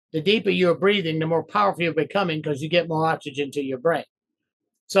 the deeper you're breathing, the more powerful you're becoming because you get more oxygen to your brain.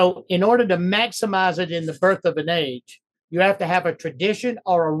 So in order to maximize it in the birth of an age, you have to have a tradition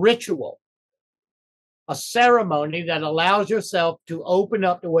or a ritual, a ceremony that allows yourself to open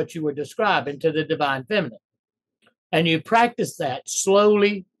up to what you were describing, to the divine feminine. And you practice that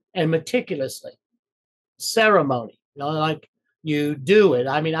slowly and meticulously. Ceremony, like you do it.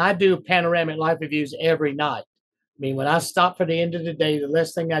 I mean, I do panoramic life reviews every night. I mean, when I stop for the end of the day, the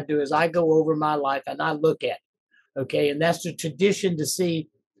last thing I do is I go over my life and I look at it. Okay. And that's the tradition to see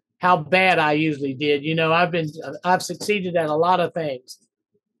how bad I usually did. I've succeeded at a lot of things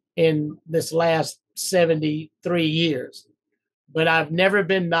in this last 73 years, but I've never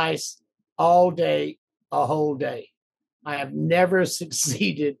been nice all day, a whole day. I have never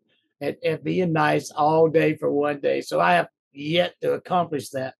succeeded at being nice all day for one day. So I have yet to accomplish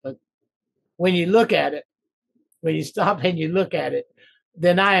that. But when you look at it, when you stop and you look at it,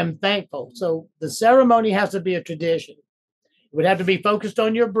 then I am thankful. So the ceremony has to be a tradition. It would have to be focused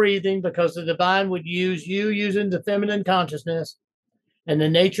on your breathing because the divine would use you using the feminine consciousness and the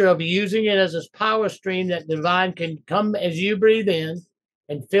nature of using it as a power stream that divine can come as you breathe in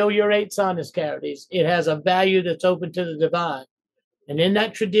and fill your 8 sinus cavities. It has a value that's open to the divine. And in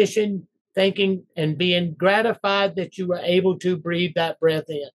that tradition, thinking and being gratified that you were able to breathe that breath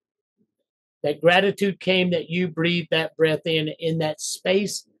in. That gratitude came that you breathed that breath in that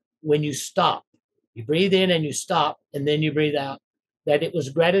space when you stop. You breathe in and you stop, and then you breathe out. That it was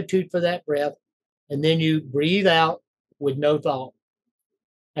gratitude for that breath, and then you breathe out with no thought.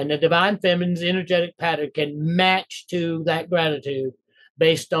 And the divine feminine's energetic pattern can match to that gratitude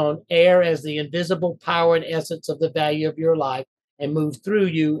based on air as the invisible power and essence of the value of your life and move through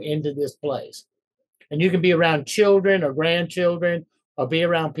you into this place. And you can be around children or grandchildren or be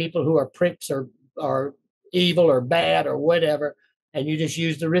around people who are pricks or evil or bad or whatever. And you just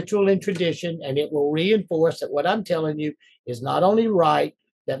use the ritual and tradition, and it will reinforce that what I'm telling you is not only right,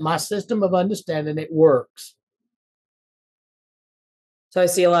 that my system of understanding it works. So I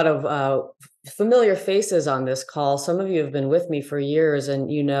see a lot of familiar faces on this call. Some of you have been with me for years,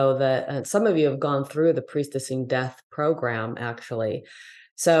 and you know that some of you have gone through the Priestessing Death program, actually.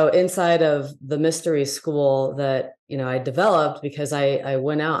 So inside of the mystery school that I developed, because I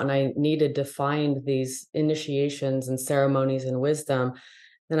went out and I needed to find these initiations and ceremonies and wisdom,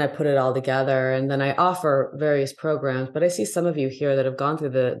 then I put it all together, and then I offer various programs. But I see some of you here that have gone through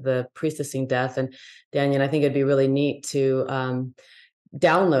the Priestessing Death, and Dannion, I think it'd be really neat to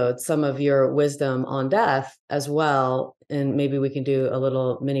download some of your wisdom on death as well, and maybe we can do a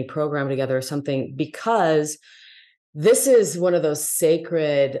little mini program together or something, because this is one of those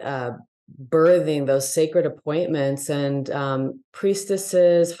sacred birthing, those sacred appointments, and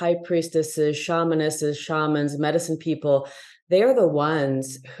priestesses, high priestesses, shamanesses, shamans, medicine people, they are the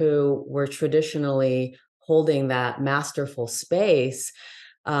ones who were traditionally holding that masterful space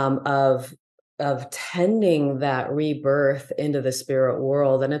of tending that rebirth into the spirit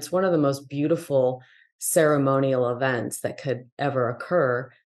world. And it's one of the most beautiful ceremonial events that could ever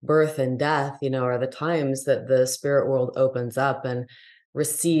occur. Birth and death, are the times that the spirit world opens up and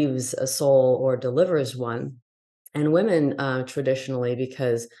receives a soul or delivers one. And women traditionally,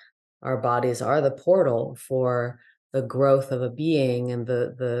 because our bodies are the portal for the growth of a being and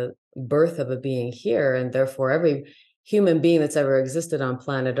the birth of a being here, and therefore every human being that's ever existed on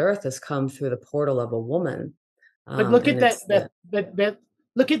planet Earth has come through the portal of a woman. But look at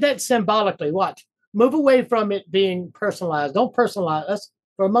look at that symbolically. Watch. Move away from it being personalized. Don't personalize.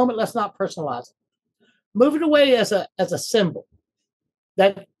 For a moment, let's not personalize it. Move it away as a symbol.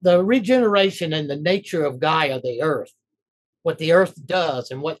 That the regeneration and the nature of Gaia, the earth, what the earth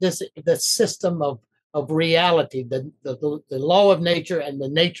does, and what the system of reality, the law of nature and the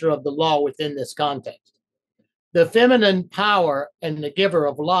nature of the law within this context. The feminine power and the giver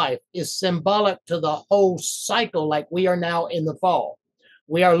of life is symbolic to the whole cycle, like we are now in the fall.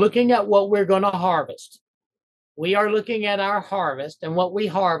 We are looking at what we're going to harvest. We are looking at our harvest, and what we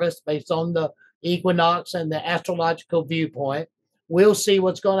harvest based on the equinox and the astrological viewpoint. We'll see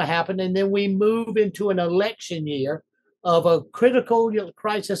what's going to happen. And then we move into an election year of a critical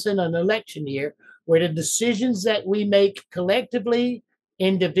crisis in an election year where the decisions that we make collectively,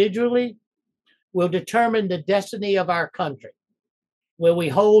 individually, will determine the destiny of our country. Will we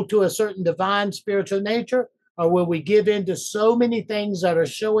hold to a certain divine spiritual nature, or will we give in to so many things that are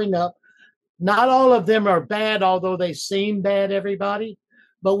showing up? Not all of them are bad, although they seem bad, everybody.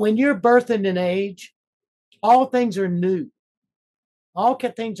 But when you're birthing an age, all things are new. All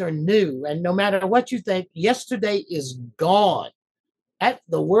things are new. And no matter what you think, yesterday is gone. At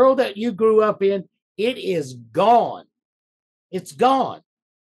the world that you grew up in, it is gone. It's gone.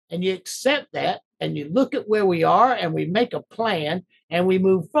 And you accept that, and you look at where we are, and we make a plan, and we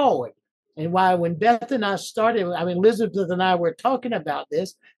move forward. And why, when Beth and I started, I mean, Elizabeth and I were talking about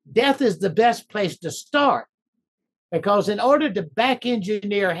this, death is the best place to start. Because in order to back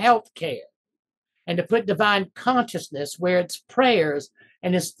engineer healthcare and to put divine consciousness where it's prayers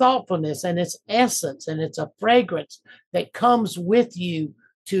and its thoughtfulness and its essence and it's a fragrance that comes with you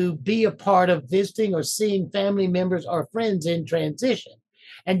to be a part of visiting or seeing family members or friends in transition,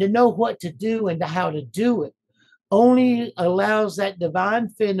 and to know what to do and how to do it, only allows that divine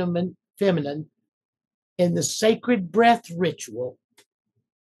feminine in the sacred breath ritual,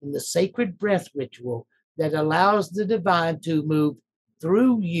 that allows the divine to move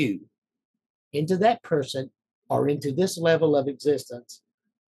through you into that person or into this level of existence.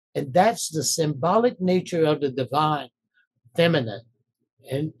 And that's the symbolic nature of the divine feminine.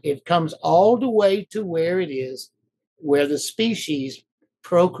 And it comes all the way to where it is, where the species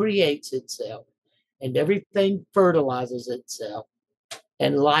procreates itself and everything fertilizes itself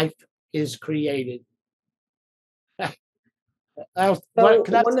and life is created. One of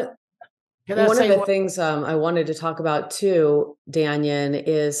the things I wanted to talk about too, Dannion,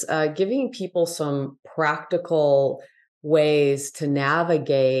 is giving people some practical ways to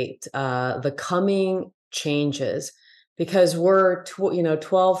navigate the coming changes, because we're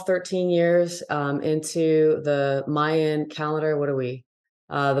 12, 13 years into the Mayan calendar. What are we?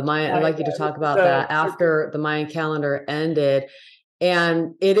 The Mayan. I'd like you to talk about that after the Mayan calendar ended.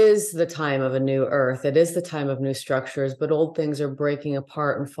 And it is the time of a new earth. It is the time of new structures, but old things are breaking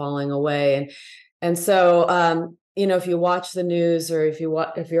apart and falling away. And so, if you watch the news or if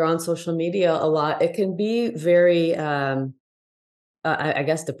you're on social media a lot, it can be very, I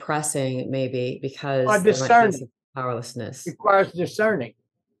guess, depressing maybe, because there might be some powerlessness. It requires discernment.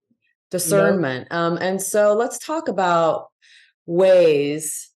 And so let's talk about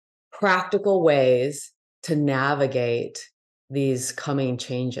practical ways to navigate these coming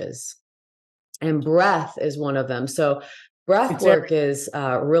changes. And breath is one of them. So breath work is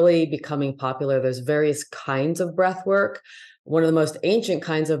really becoming popular. There's various kinds of breath work. One of the most ancient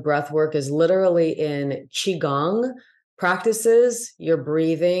kinds of breath work is literally in Qigong practices. You're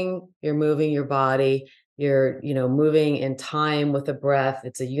breathing, you're moving your body, you're moving in time with the breath.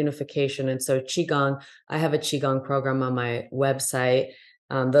 It's a unification. And so Qigong, I have a Qigong program on my website.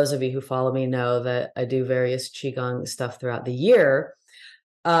 Those of you who follow me know that I do various Qigong stuff throughout the year.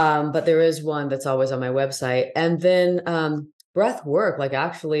 But there is one that's always on my website. And then breath work,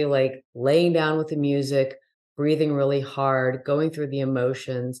 actually laying down with the music, breathing really hard, going through the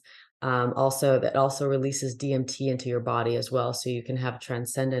emotions. That also releases DMT into your body as well, so you can have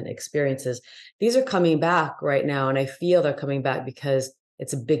transcendent experiences. These are coming back right now, and I feel they're coming back because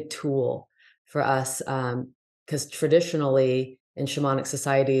it's a big tool for us. Because traditionally, in shamanic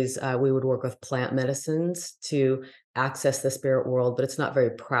societies, we would work with plant medicines to access the spirit world, but it's not very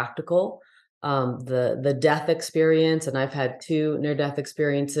practical. The death experience, and I've had 2 near-death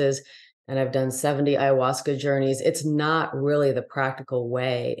experiences, and I've done 70 ayahuasca journeys. It's not really the practical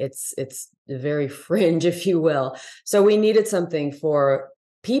way. It's very fringe, if you will. So we needed something for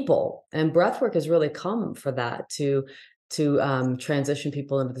people, and breathwork has really come for that, to transition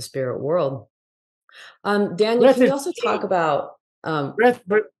people into the spirit world. Dannion, can you also talk about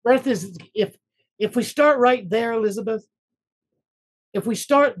breath is, if we start right there, Elizabeth, if we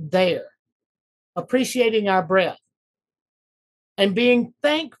start there, appreciating our breath and being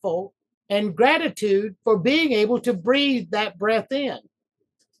thankful and gratitude for being able to breathe that breath in.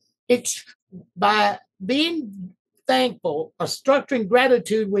 It's by being thankful or structuring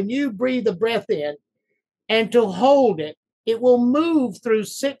gratitude when you breathe the breath in and to hold it, it will move through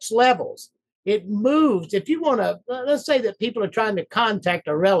 6 levels. It moves. If you want to, let's say that people are trying to contact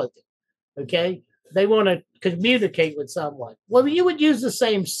a relative, okay? They want to communicate with someone. Well, you would use the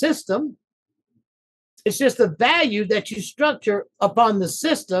same system. It's just the value that you structure upon the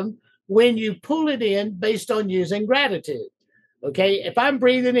system when you pull it in based on using gratitude. Okay. If I'm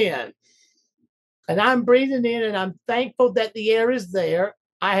breathing in and I'm thankful that the air is there,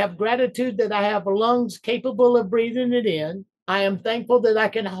 I have gratitude that I have lungs capable of breathing it in. I am thankful that I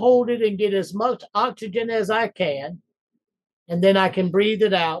can hold it and get as much oxygen as I can. And then I can breathe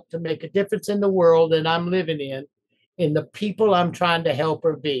it out to make a difference in the world that I'm living in the people I'm trying to help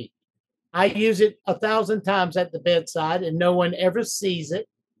or be. I use it 1,000 times at the bedside and no one ever sees it.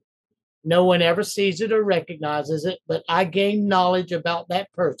 No one ever sees it or recognizes it, but I gain knowledge about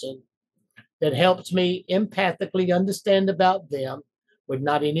that person that helps me empathically understand about them with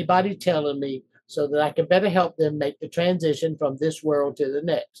not anybody telling me, so that I can better help them make the transition from this world to the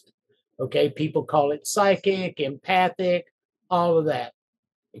next. Okay, people call it psychic, empathic, all of that.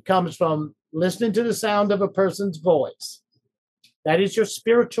 It comes from listening to the sound of a person's voice. That is your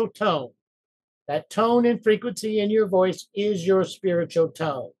spiritual tone. That tone and frequency in your voice is your spiritual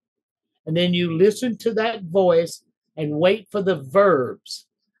tone. And then you listen to that voice and wait for the verbs.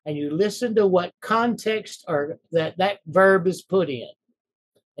 And you listen to what context or that verb is put in.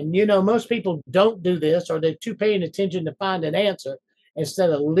 And most people don't do this, or they're too paying attention to find an answer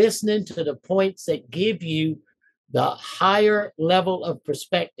instead of listening to the points that give you the higher level of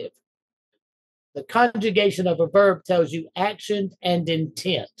perspective. The conjugation of a verb tells you action and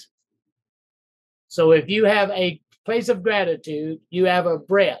intent. So if you have a place of gratitude, you have a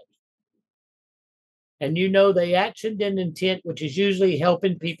breath. And the action and intent, which is usually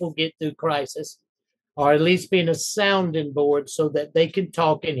helping people get through crisis, or at least being a sounding board so that they can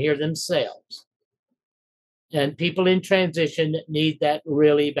talk and hear themselves. And people in transition need that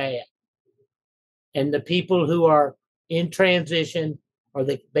really bad. And the people who are in transition or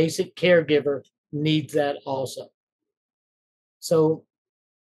the basic caregiver needs that also. So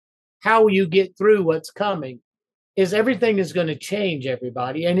how you get through what's coming is everything is going to change,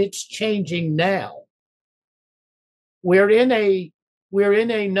 everybody, and it's changing now. We're in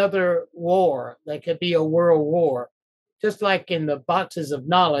another war that could be a world war. Just like in the boxes of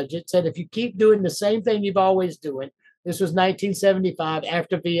knowledge, it said if you keep doing the same thing you've always doing, this was 1975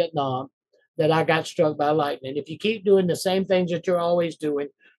 after Vietnam that I got struck by lightning. If you keep doing the same things that you're always doing,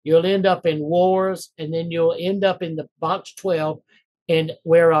 you'll end up in wars, and then you'll end up in the box 12, and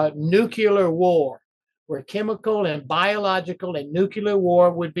where a nuclear war, where chemical and biological and nuclear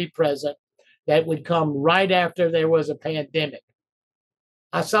war would be present, that would come right after there was a pandemic.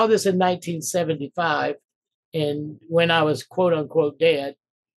 I saw this in 1975, and when I was quote unquote dead,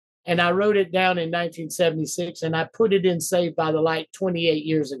 and I wrote it down in 1976, and I put it in Saved by the Light 28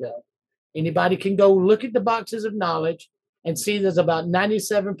 years ago. Anybody can go look at the boxes of knowledge and see there's about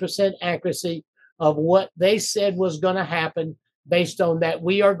 97% accuracy of what they said was going to happen, based on that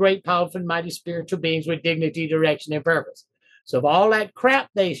we are great, powerful, and mighty spiritual beings with dignity, direction, and purpose. So if all that crap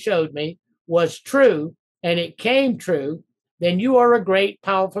they showed me was true, and it came true, then you are a great,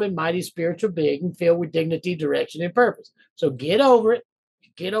 powerful, and mighty spiritual being filled with dignity, direction, and purpose. So get over it.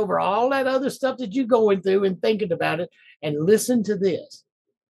 Get over all that other stuff that you're going through and thinking about it, and listen to this.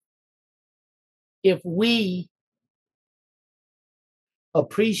 If we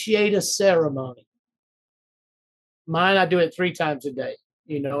appreciate a ceremony, mine, I do it 3 times a day,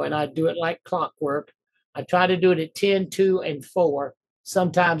 and I do it like clockwork. I try to do it at 10, 2, and 4.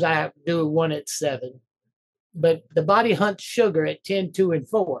 Sometimes I have to do one at 7. But the body hunts sugar at 10, 2, and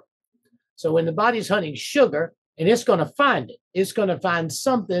 4. So when the body's hunting sugar, and it's going to find it, it's going to find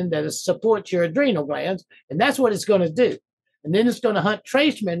something that supports your adrenal glands, and that's what it's going to do. And then it's going to hunt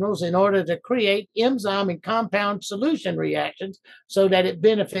trace minerals in order to create enzyme and compound solution reactions so that it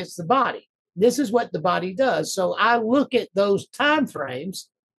benefits the body. This is what the body does. So I look at those time frames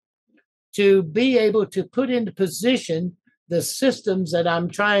to be able to put into position the systems that I'm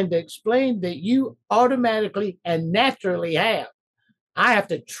trying to explain that you automatically and naturally have. I have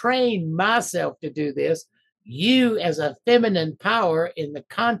to train myself to do this. You, as a feminine power in the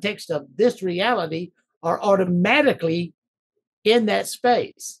context of this reality, are automatically in that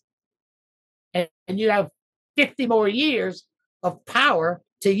space. And you have 50 more years of power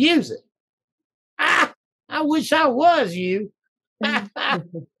to use it. I wish I was you.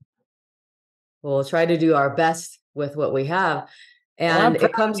 We'll try to do our best with what we have. And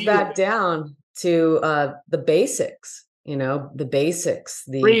it comes back down to the basics, the basics,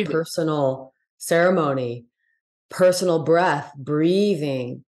 the breathing. Personal ceremony, personal breath,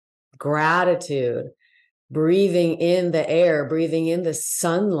 breathing, gratitude, breathing in the air, breathing in the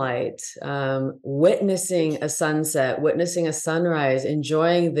sunlight, witnessing a sunset, witnessing a sunrise,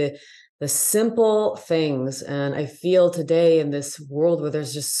 enjoying the the simple things. And I feel today in this world where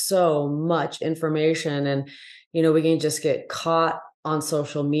there's just so much information, and, we can just get caught on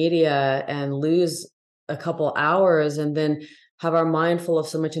social media and lose a couple hours and then have our mind full of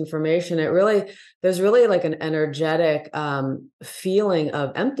so much information. There's really like an energetic feeling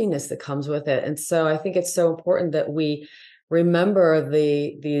of emptiness that comes with it. And so I think it's so important that we remember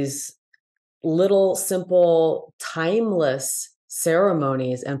these little, simple, timeless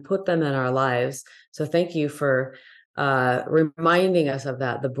ceremonies and put them in our lives. So thank you for reminding us of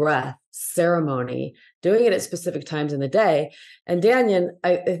that, the breath ceremony, doing it at specific times in the day. And Dannion,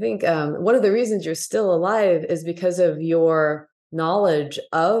 I think one of the reasons you're still alive is because of your knowledge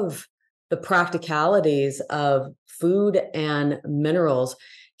of the practicalities of food and minerals.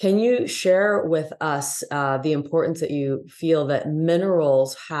 Can you share with us the importance that you feel that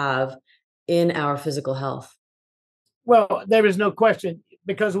minerals have in our physical health? Well, there is no question,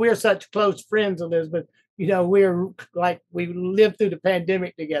 because we're such close friends, Elizabeth. We're like, we lived through the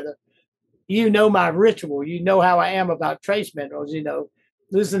pandemic together. My ritual. How I am about trace minerals.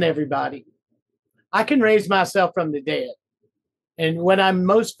 Listen, everybody, I can raise myself from the dead. And what I'm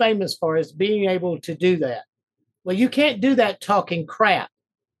most famous for is being able to do that. Well, you can't do that talking crap.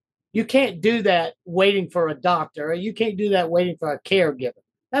 You can't do that waiting for a doctor, or you can't do that waiting for a caregiver.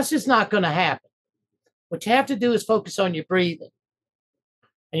 That's just not going to happen. What you have to do is focus on your breathing.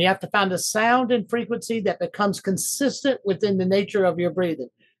 And you have to find a sound and frequency that becomes consistent within the nature of your breathing.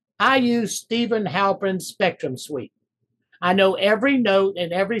 I use Stephen Halpern's Spectrum Suite. I know every note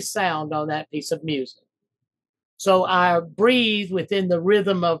and every sound on that piece of music. So I breathe within the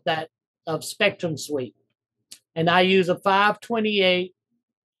rhythm of Spectrum Suite. And I use a 528,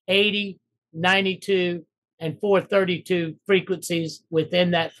 80, 92, and 432 frequencies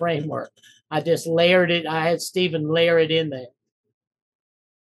within that framework. I just layered it. I had Stephen layer it in there.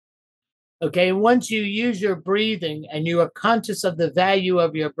 Okay, once you use your breathing and you are conscious of the value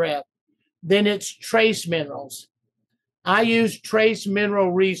of your breath, then it's trace minerals. I use trace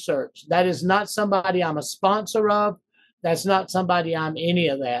mineral research. That is not somebody I'm a sponsor of. That's not somebody I'm any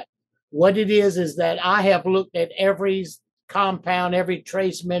of that. What it is that I have looked at every compound, every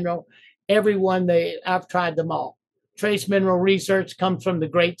trace mineral, every one. I've tried them all. Trace mineral research comes from the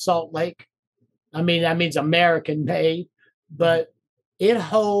Great Salt Lake. I mean, that means American made, but it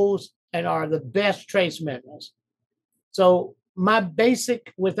holds and are the best trace minerals. So my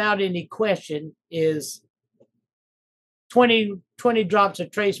basic, without any question, is 20 drops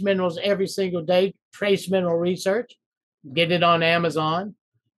of trace minerals every single day. Trace mineral research. Get it on Amazon.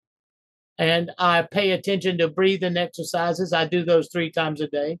 And I pay attention to breathing exercises. I do those 3 times a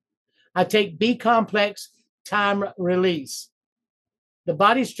day. I take B complex time release. The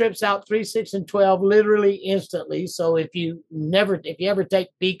body strips out 3, 6, and 12 literally instantly. So if you ever take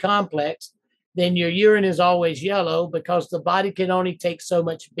B complex, then your urine is always yellow, because the body can only take so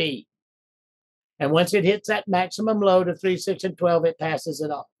much B. And once it hits that maximum load of 3, 6, and 12, it passes it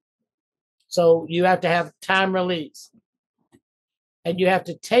off. So you have to have time release. And you have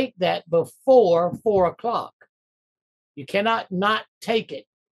to take that before 4 o'clock. You cannot not take it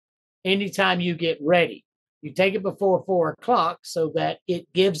anytime you get ready. You take it before 4 o'clock so that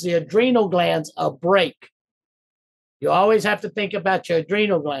it gives the adrenal glands a break. You always have to think about your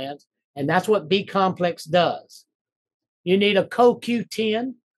adrenal glands, and that's what B complex does. You need a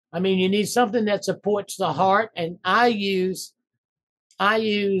CoQ10. I mean, you need something that supports the heart, and I use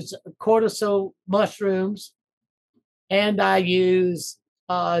cortisol mushrooms, and I use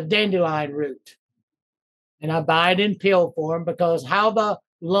dandelion root. And I buy it in pill form, because how the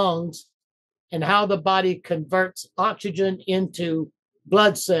lungs and how the body converts oxygen into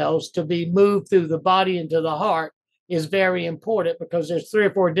blood cells to be moved through the body into the heart is very important, because there's 3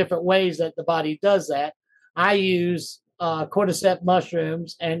 or 4 different ways that the body does that. I use cordyceps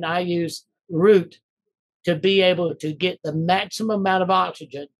mushrooms, and I use root to be able to get the maximum amount of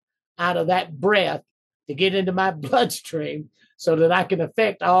oxygen out of that breath to get into my bloodstream, so that I can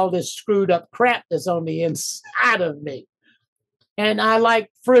affect all this screwed up crap that's on the inside of me. And I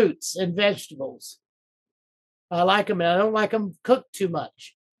like fruits and vegetables. I like them, and I don't like them cooked too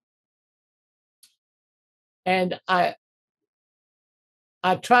much. And I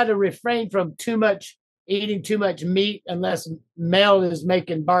try to refrain from eating too much meat, unless Mel is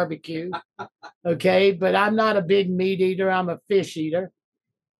making barbecue. Okay, but I'm not a big meat eater. I'm a fish eater,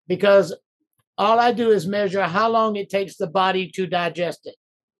 because all I do is measure how long it takes the body to digest it.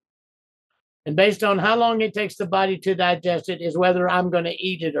 And based on how long it takes the body to digest it is whether I'm going to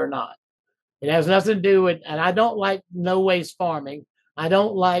eat it or not. It has nothing to do with, and I don't like no waste farming. I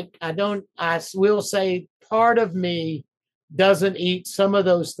will say part of me doesn't eat some of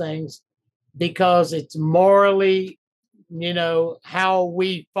those things because it's morally, how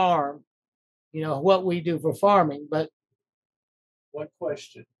we farm, what we do for farming. But one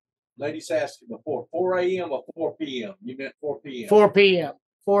question. Ladies asked you before, 4 a.m. or 4 p.m.? You meant 4 p.m. 4 p.m.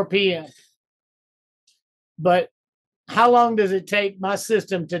 4 p.m. But how long does it take my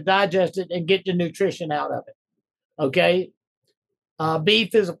system to digest it and get the nutrition out of it? Okay.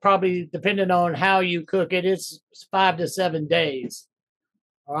 Beef is probably, depending on how you cook it, it's 5 to 7 days.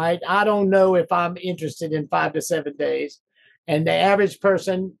 All right. I don't know if I'm interested in 5 to 7 days. And the average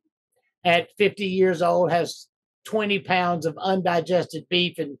person at 50 years old has 20 pounds of undigested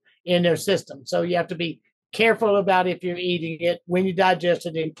beef in their system. So you have to be careful about if you're eating it, when you digest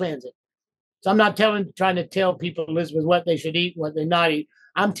it and cleanse it. So I'm not trying to tell people, Elizabeth, what they should eat, what they not eat.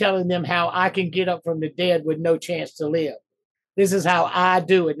 I'm telling them how I can get up from the dead with no chance to live. This is how I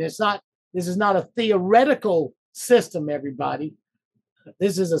do it. And this is not a theoretical system, everybody.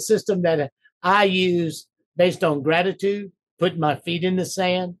 This is a system that I use based on gratitude, putting my feet in the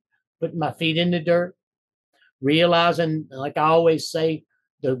sand, putting my feet in the dirt, realizing, like I always say,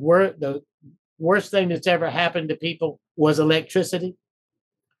 the worst thing that's ever happened to people was electricity,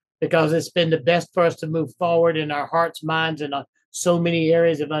 because it's been the best for us to move forward in our hearts, minds, and so many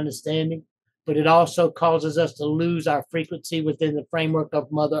areas of understanding. But it also causes us to lose our frequency within the framework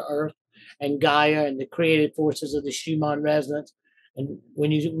of Mother Earth and Gaia and the creative forces of the Schumann resonance. And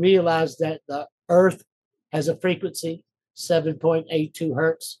when you realize that the Earth has a frequency, 7.82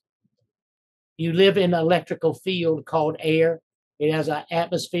 hertz, you live in an electrical field called air. It has an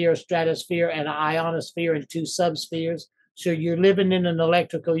atmosphere, a stratosphere, and an ionosphere, and 2 subspheres. So you're living in an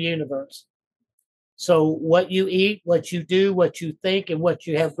electrical universe. So what you eat, what you do, what you think, and what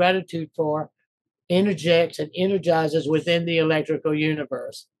you have gratitude for interjects and energizes within the electrical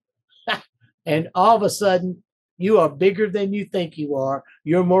universe. And all of a sudden, you are bigger than you think you are.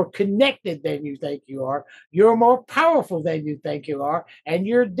 You're more connected than you think you are. You're more powerful than you think you are. And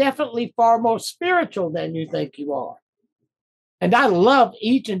you're definitely far more spiritual than you think you are. And I love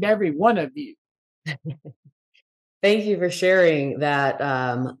each and every one of you. Thank you for sharing that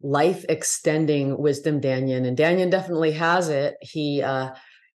life extending wisdom, Dannion. And Dannion definitely has it. He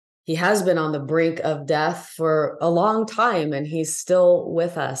has been on the brink of death for a long time, and he's still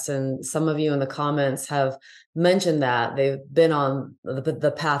with us. And some of you in the comments have mentioned that they've been on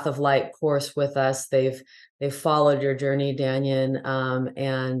the path of light course with us. They've followed your journey, Dannion,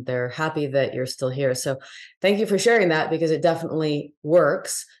 and they're happy that you're still here. So thank you for sharing that, because it definitely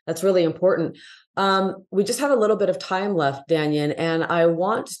works. That's really important. We just have a little bit of time left, Dannion, and I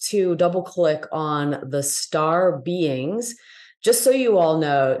want to double click on the star beings. Just so you all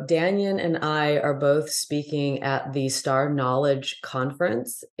know, Dannion and I are both speaking at the Star Knowledge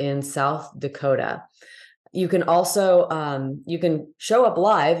Conference in South Dakota. You can also, you can show up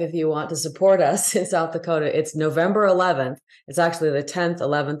live if you want to support us in South Dakota. It's November 11th. It's actually the 10th,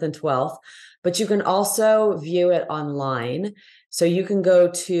 11th, and 12th. But you can also view it online. So you can go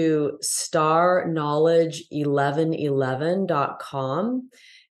to starknowledge1111.com.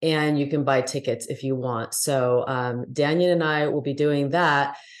 and you can buy tickets if you want. So Dannion and I will be doing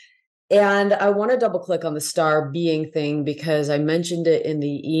that. And I want to double click on the star being thing, because I mentioned it in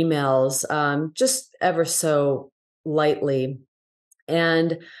the emails just ever so lightly.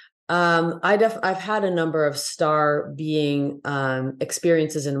 And I've had a number of star being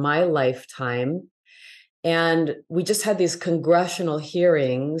experiences in my lifetime. And we just had these congressional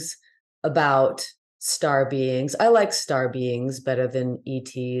hearings about star beings. I like star beings better than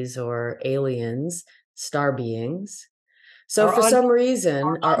ETs or aliens. Star beings. So for some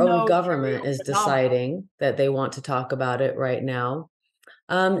reason, our own government is deciding that they want to talk about it right now.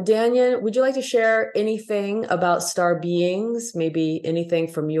 Dannion, would you like to share anything about star beings? Maybe anything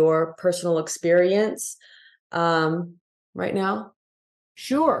from your personal experience right now?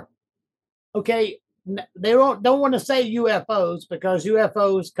 Sure. Okay. They don't want to say UFOs, because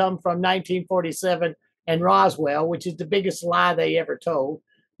UFOs come from 1947 and Roswell, which is the biggest lie they ever told,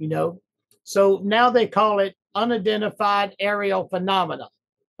 So now they call it unidentified aerial phenomena.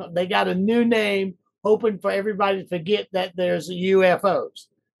 They got a new name, hoping for everybody to forget that there's UFOs.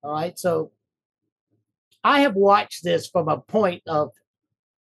 All right. So I have watched this from a point of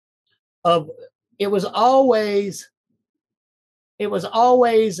it was always,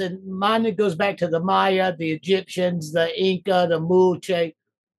 and mine, it goes back to the Maya, the Egyptians, the Inca, the Mulche.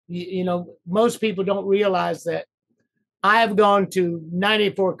 Most people don't realize that I have gone to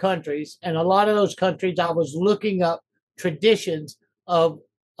 94 countries, and a lot of those countries I was looking up traditions of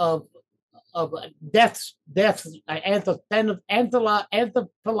deaths,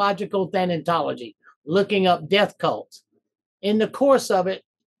 anthropological thanatology, looking up death cults. In the course of it,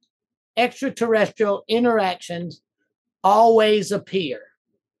 extraterrestrial interactions always appear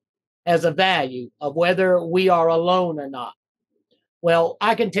as a value of whether we are alone or not. Well,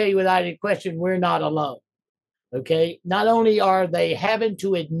 I can tell you without any question, we're not alone. Okay. Not only are they having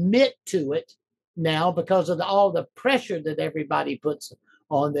to admit to it now because of all the pressure that everybody puts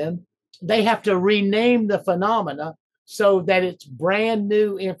on them, they have to rename the phenomena so that it's brand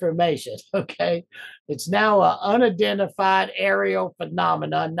new information. Okay. It's now an unidentified aerial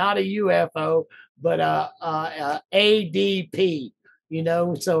phenomenon, not a UFO, but a ADP,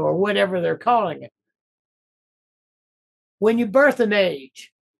 so, or whatever they're calling it. When you birth an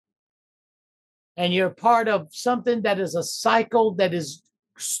age, and you're part of something that is a cycle that is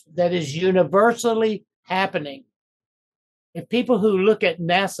universally happening. If people who look at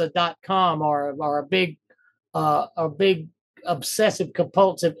NASA.com are a big obsessive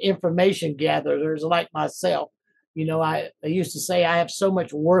compulsive information gatherers like myself, I used to say I have so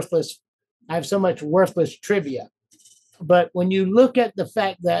much worthless trivia. But when you look at the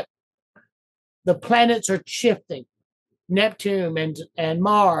fact that the planets are shifting, Neptune and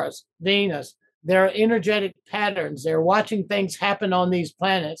Mars, Venus, there are energetic patterns. They're watching things happen on these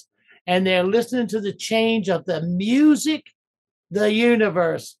planets, and they're listening to the change of the music the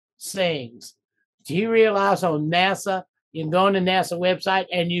universe sings. Do you realize on NASA, you can go on the NASA website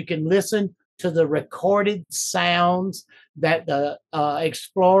and you can listen to the recorded sounds that the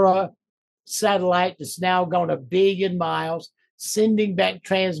Explorer satellite that's now gone 1 billion miles, sending back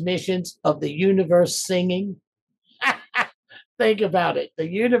transmissions of the universe singing? Think about it. The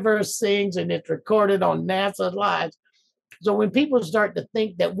universe sings and it's recorded on NASA lines. So when people start to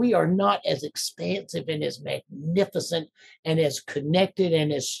think that we are not as expansive and as magnificent and as connected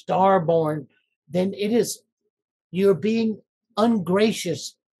and as starborn, then you're being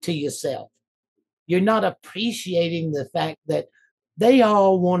ungracious to yourself. You're not appreciating the fact that they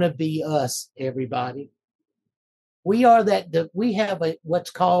all want to be us, everybody. We are we have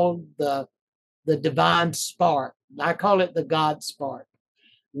what's called the divine spark. I call it the God spark.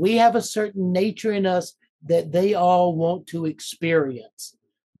 We have a certain nature in us that they all want to experience.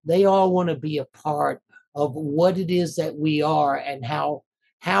 They all want to be a part of what it is that we are and how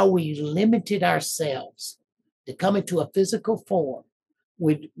we limited ourselves to come into a physical form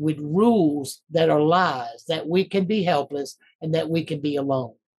with rules that are lies, that we can be helpless and that we can be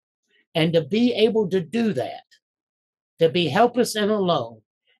alone. And to be able to do that, to be helpless and alone,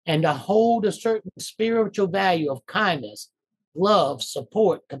 and to hold a certain spiritual value of kindness, love,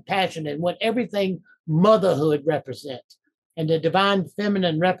 support, compassion, and what everything motherhood represents and the divine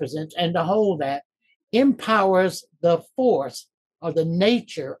feminine represents, and to hold that empowers the force or the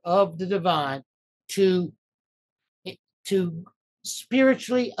nature of the divine to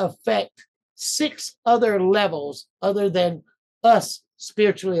spiritually affect 6 other levels other than us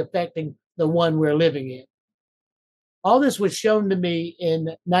spiritually affecting the one we're living in. All this was shown to me in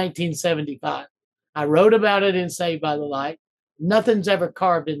 1975. I wrote about it in Saved by the Light. Nothing's ever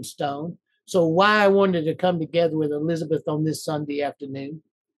carved in stone. So why I wanted to come together with Elizabeth on this Sunday afternoon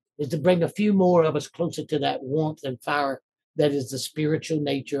is to bring a few more of us closer to that warmth and fire that is the spiritual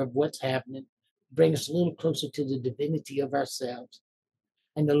nature of what's happening, bring us a little closer to the divinity of ourselves,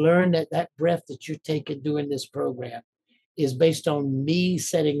 and to learn that that breath that you're taking during this program is based on me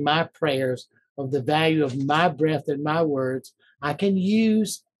setting my prayers of the value of my breath and my words. I can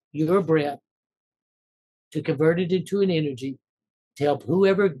use your breath to convert it into an energy to help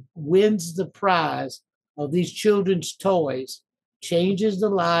whoever wins the prize of these children's toys, changes the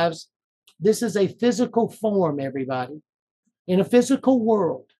lives. This is a physical form, everybody. In a physical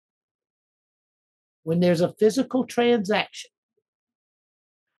world, when there's a physical transaction,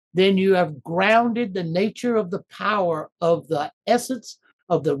 then you have grounded the nature of the power of the essence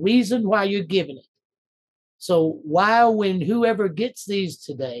of the reason why you're giving it. So when whoever gets these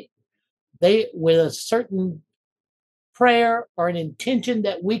today, they, with a certain prayer or an intention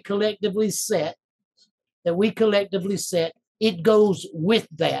that we collectively set, it goes with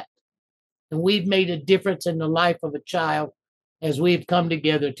that. And we've made a difference in the life of a child as we've come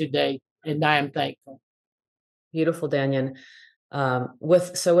together today, and I am thankful. Beautiful, Dannion.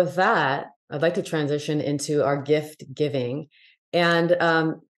 With that, I'd like to transition into our gift giving. And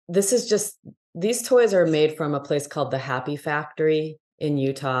these toys are made from a place called the Happy Factory in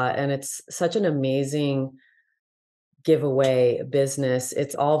Utah. And it's such an amazing giveaway business.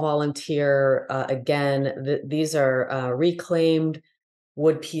 It's all volunteer. These are reclaimed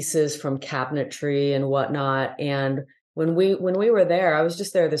wood pieces from cabinetry and whatnot. And when we were there, I was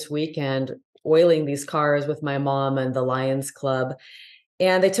just there this weekend oiling these cars with my mom and the Lions Club.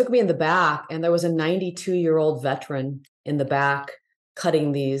 And they took me in the back, and there was a 92-year-old veteran in the back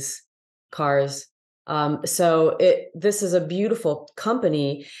cutting these cars. So this is a beautiful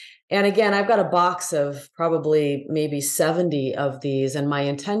company. And again, I've got a box of probably maybe 70 of these. And my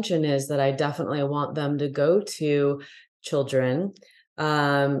intention is that I definitely want them to go to children,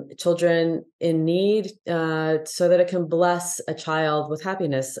 children in need, so that it can bless a child with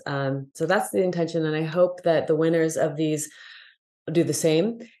happiness. So that's the intention. And I hope that the winners of these do the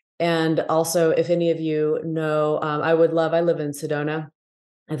same. And also, if any of you know, I live in Sedona.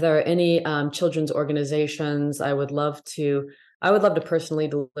 If there are any children's organizations, I would love to personally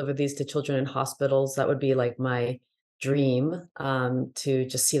deliver these to children in hospitals. That would be like my dream, to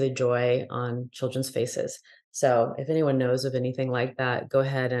just see the joy on children's faces. So if anyone knows of anything like that, go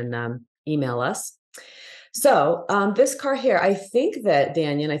ahead and email us. So this car here, I think that,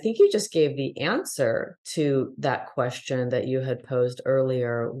 Dannion, I think you just gave the answer to that question that you had posed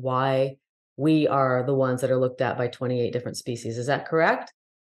earlier, why we are the ones that are looked at by 28 different species. Is that correct?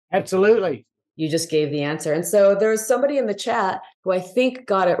 Absolutely. You just gave the answer. And so there's somebody in the chat who I think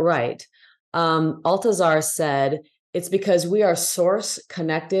got it right. Altazar said, it's because we are source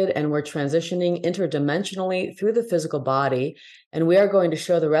connected and we're transitioning interdimensionally through the physical body. And we are going to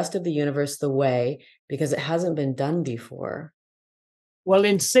show the rest of the universe the way because it hasn't been done before. Well,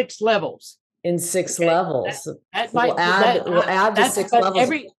 in 6 levels. In 6 levels. We'll add to 6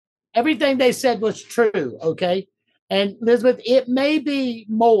 levels. Everything they said was true. Okay. And Elizabeth, it may be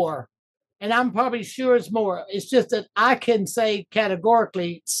more, and I'm probably sure it's more. It's just that I can say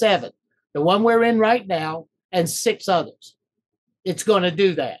categorically 7, the one we're in right now, and 6 others. It's going to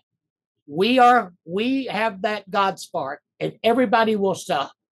do that. We have that God spark, and everybody wants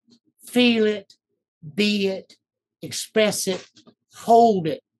to feel it, be it, express it, hold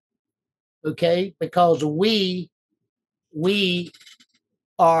it. Okay, because we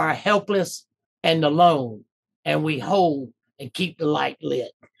are helpless and alone, and we hold and keep the light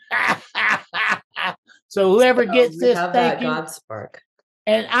lit. So whoever gets this, thank you. God spark.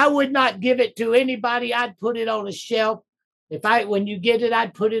 And I would not give it to anybody. I'd put it on a shelf. When you get it,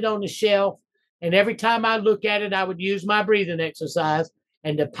 I'd put it on the shelf. And every time I look at it, I would use my breathing exercise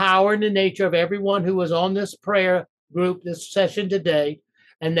and the power and the nature of everyone who was on this prayer group, this session today,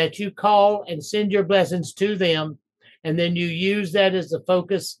 and that you call and send your blessings to them. And then you use that as the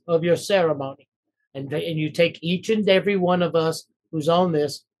focus of your ceremony. And you take each and every one of us who's on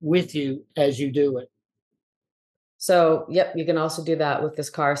this with you as you do it. So, yep, you can also do that with this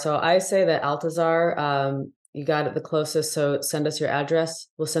car. So I say that Altazar, you got it the closest. So send us your address.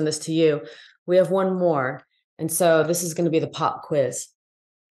 We'll send this to you. We have one more. And so this is going to be the pop quiz.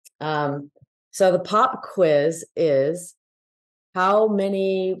 So the pop quiz is, how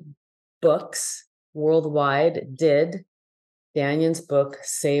many books worldwide did Dannion's book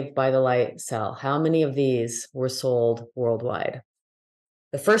Saved by the Light sell? How many of these were sold worldwide?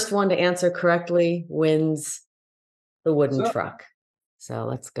 The first one to answer correctly wins the wooden truck. So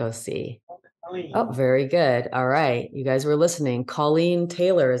let's go see. Oh, very good. All right. You guys were listening. Colleen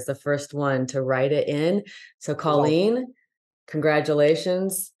Taylor is the first one to write it in. So Colleen,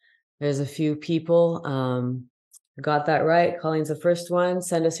 congratulations. There's a few people got that right. Colleen's the first one.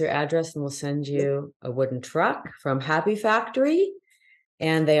 Send us your address and we'll send you a wooden truck from Happy Factory.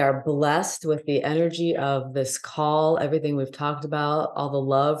 And they are blessed with the energy of this call, everything we've talked about, all the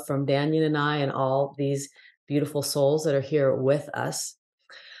love from Dannion and I and all these beautiful souls that are here with us.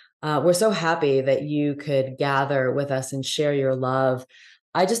 We're so happy that you could gather with us and share your love.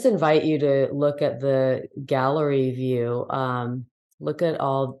 I just invite you to look at the gallery view, look at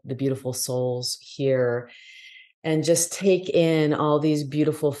all the beautiful souls here, and just take in all these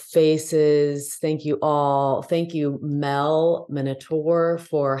beautiful faces. Thank you all. Thank you, Mel Minotaur,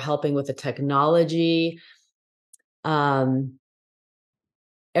 for helping with the technology.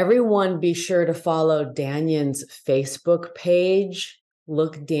 Everyone be sure to follow Dannion's Facebook page.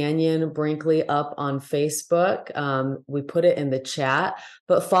 Look Dannion Brinkley up on Facebook. We put it in the chat,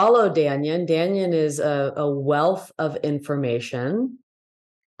 but follow Dannion. Dannion is a wealth of information.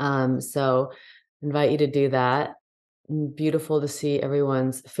 So invite you to do that. Beautiful to see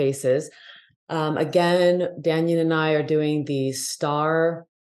everyone's faces. Again, Dannion and I are doing the Star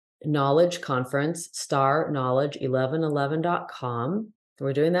Knowledge Conference, starknowledge1111.com.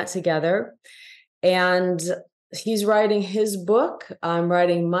 We're doing that together. And he's writing his book. I'm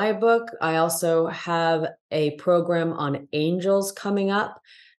writing my book. I also have a program on angels coming up.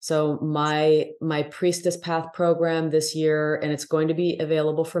 So my Priestess Path program this year, and it's going to be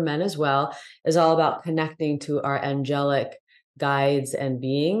available for men as well, is all about connecting to our angelic guides and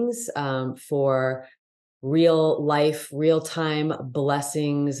beings for real life, real time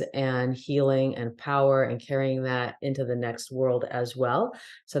blessings and healing and power, and carrying that into the next world as well.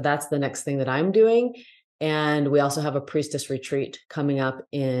 So that's the next thing that I'm doing. And we also have a priestess retreat coming up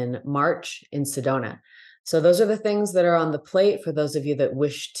in March in Sedona. So those are the things that are on the plate for those of you that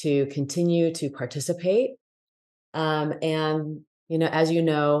wish to continue to participate. And, as you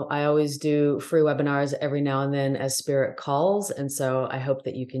know, I always do free webinars every now and then as Spirit calls. And so I hope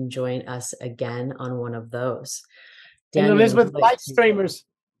that you can join us again on one of those. And Dannion, Elizabeth, Light Streamers,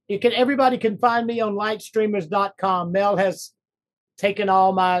 everybody can find me on lightstreamers.com. Mel has taken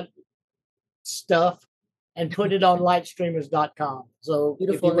all my stuff and put it on lightstreamers.com. So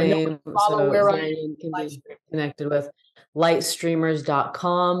beautiful name. Follow where I can be connected with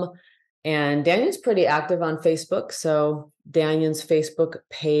lightstreamers.com. And Dannion's pretty active on Facebook. So Dannion's Facebook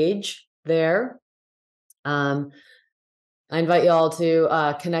page there. I invite you all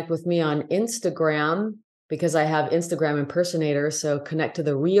to connect with me on Instagram, because I have Instagram impersonators. So connect to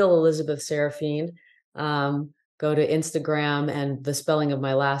the real Elizabeth Seraphine. Go to Instagram, and the spelling of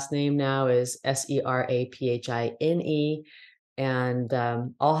my last name now is Seraphine. And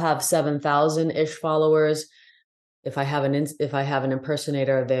I'll have 7,000-ish followers. If I have an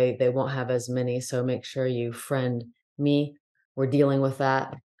impersonator, they won't have as many. So make sure you friend me. We're dealing with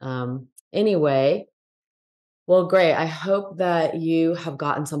that. Anyway, well, great. I hope that you have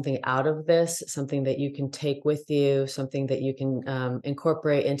gotten something out of this, something that you can take with you, something that you can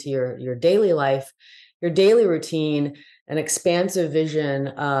incorporate into your daily life, your daily routine, an expansive vision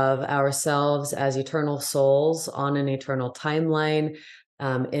of ourselves as eternal souls on an eternal timeline,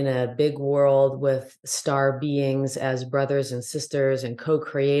 in a big world with star beings as brothers and sisters and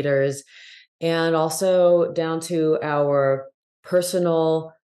co-creators, and also down to our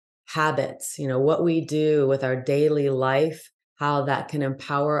personal habits, what we do with our daily life, how that can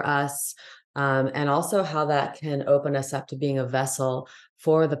empower us, and also how that can open us up to being a vessel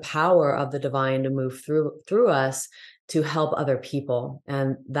for the power of the divine to move through us to help other people.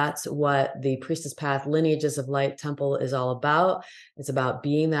 And that's what the Priestess Path Lineages of Light Temple is all about. It's about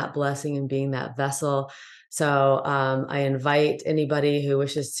being that blessing and being that vessel. So I invite anybody who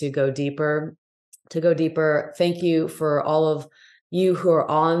wishes to go deeper. Thank you for all of you who are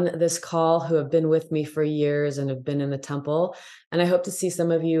on this call, who have been with me for years and have been in the temple. And I hope to see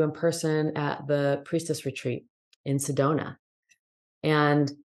some of you in person at the Priestess Retreat in Sedona. And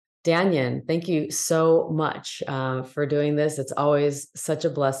Dannion, thank you so much for doing this. It's always such a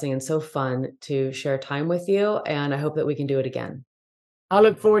blessing and so fun to share time with you. And I hope that we can do it again. I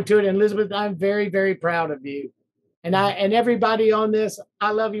look forward to it. And Elizabeth, I'm very, very proud of you. And and everybody on this,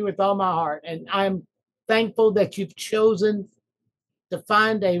 I love you with all my heart. And I'm thankful that you've chosen to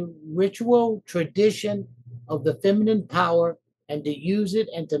find a ritual tradition of the feminine power and to use it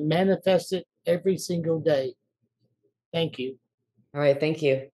and to manifest it every single day. Thank you. All right. Thank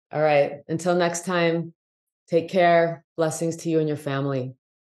you. All right. Until next time, take care. Blessings to you and your family.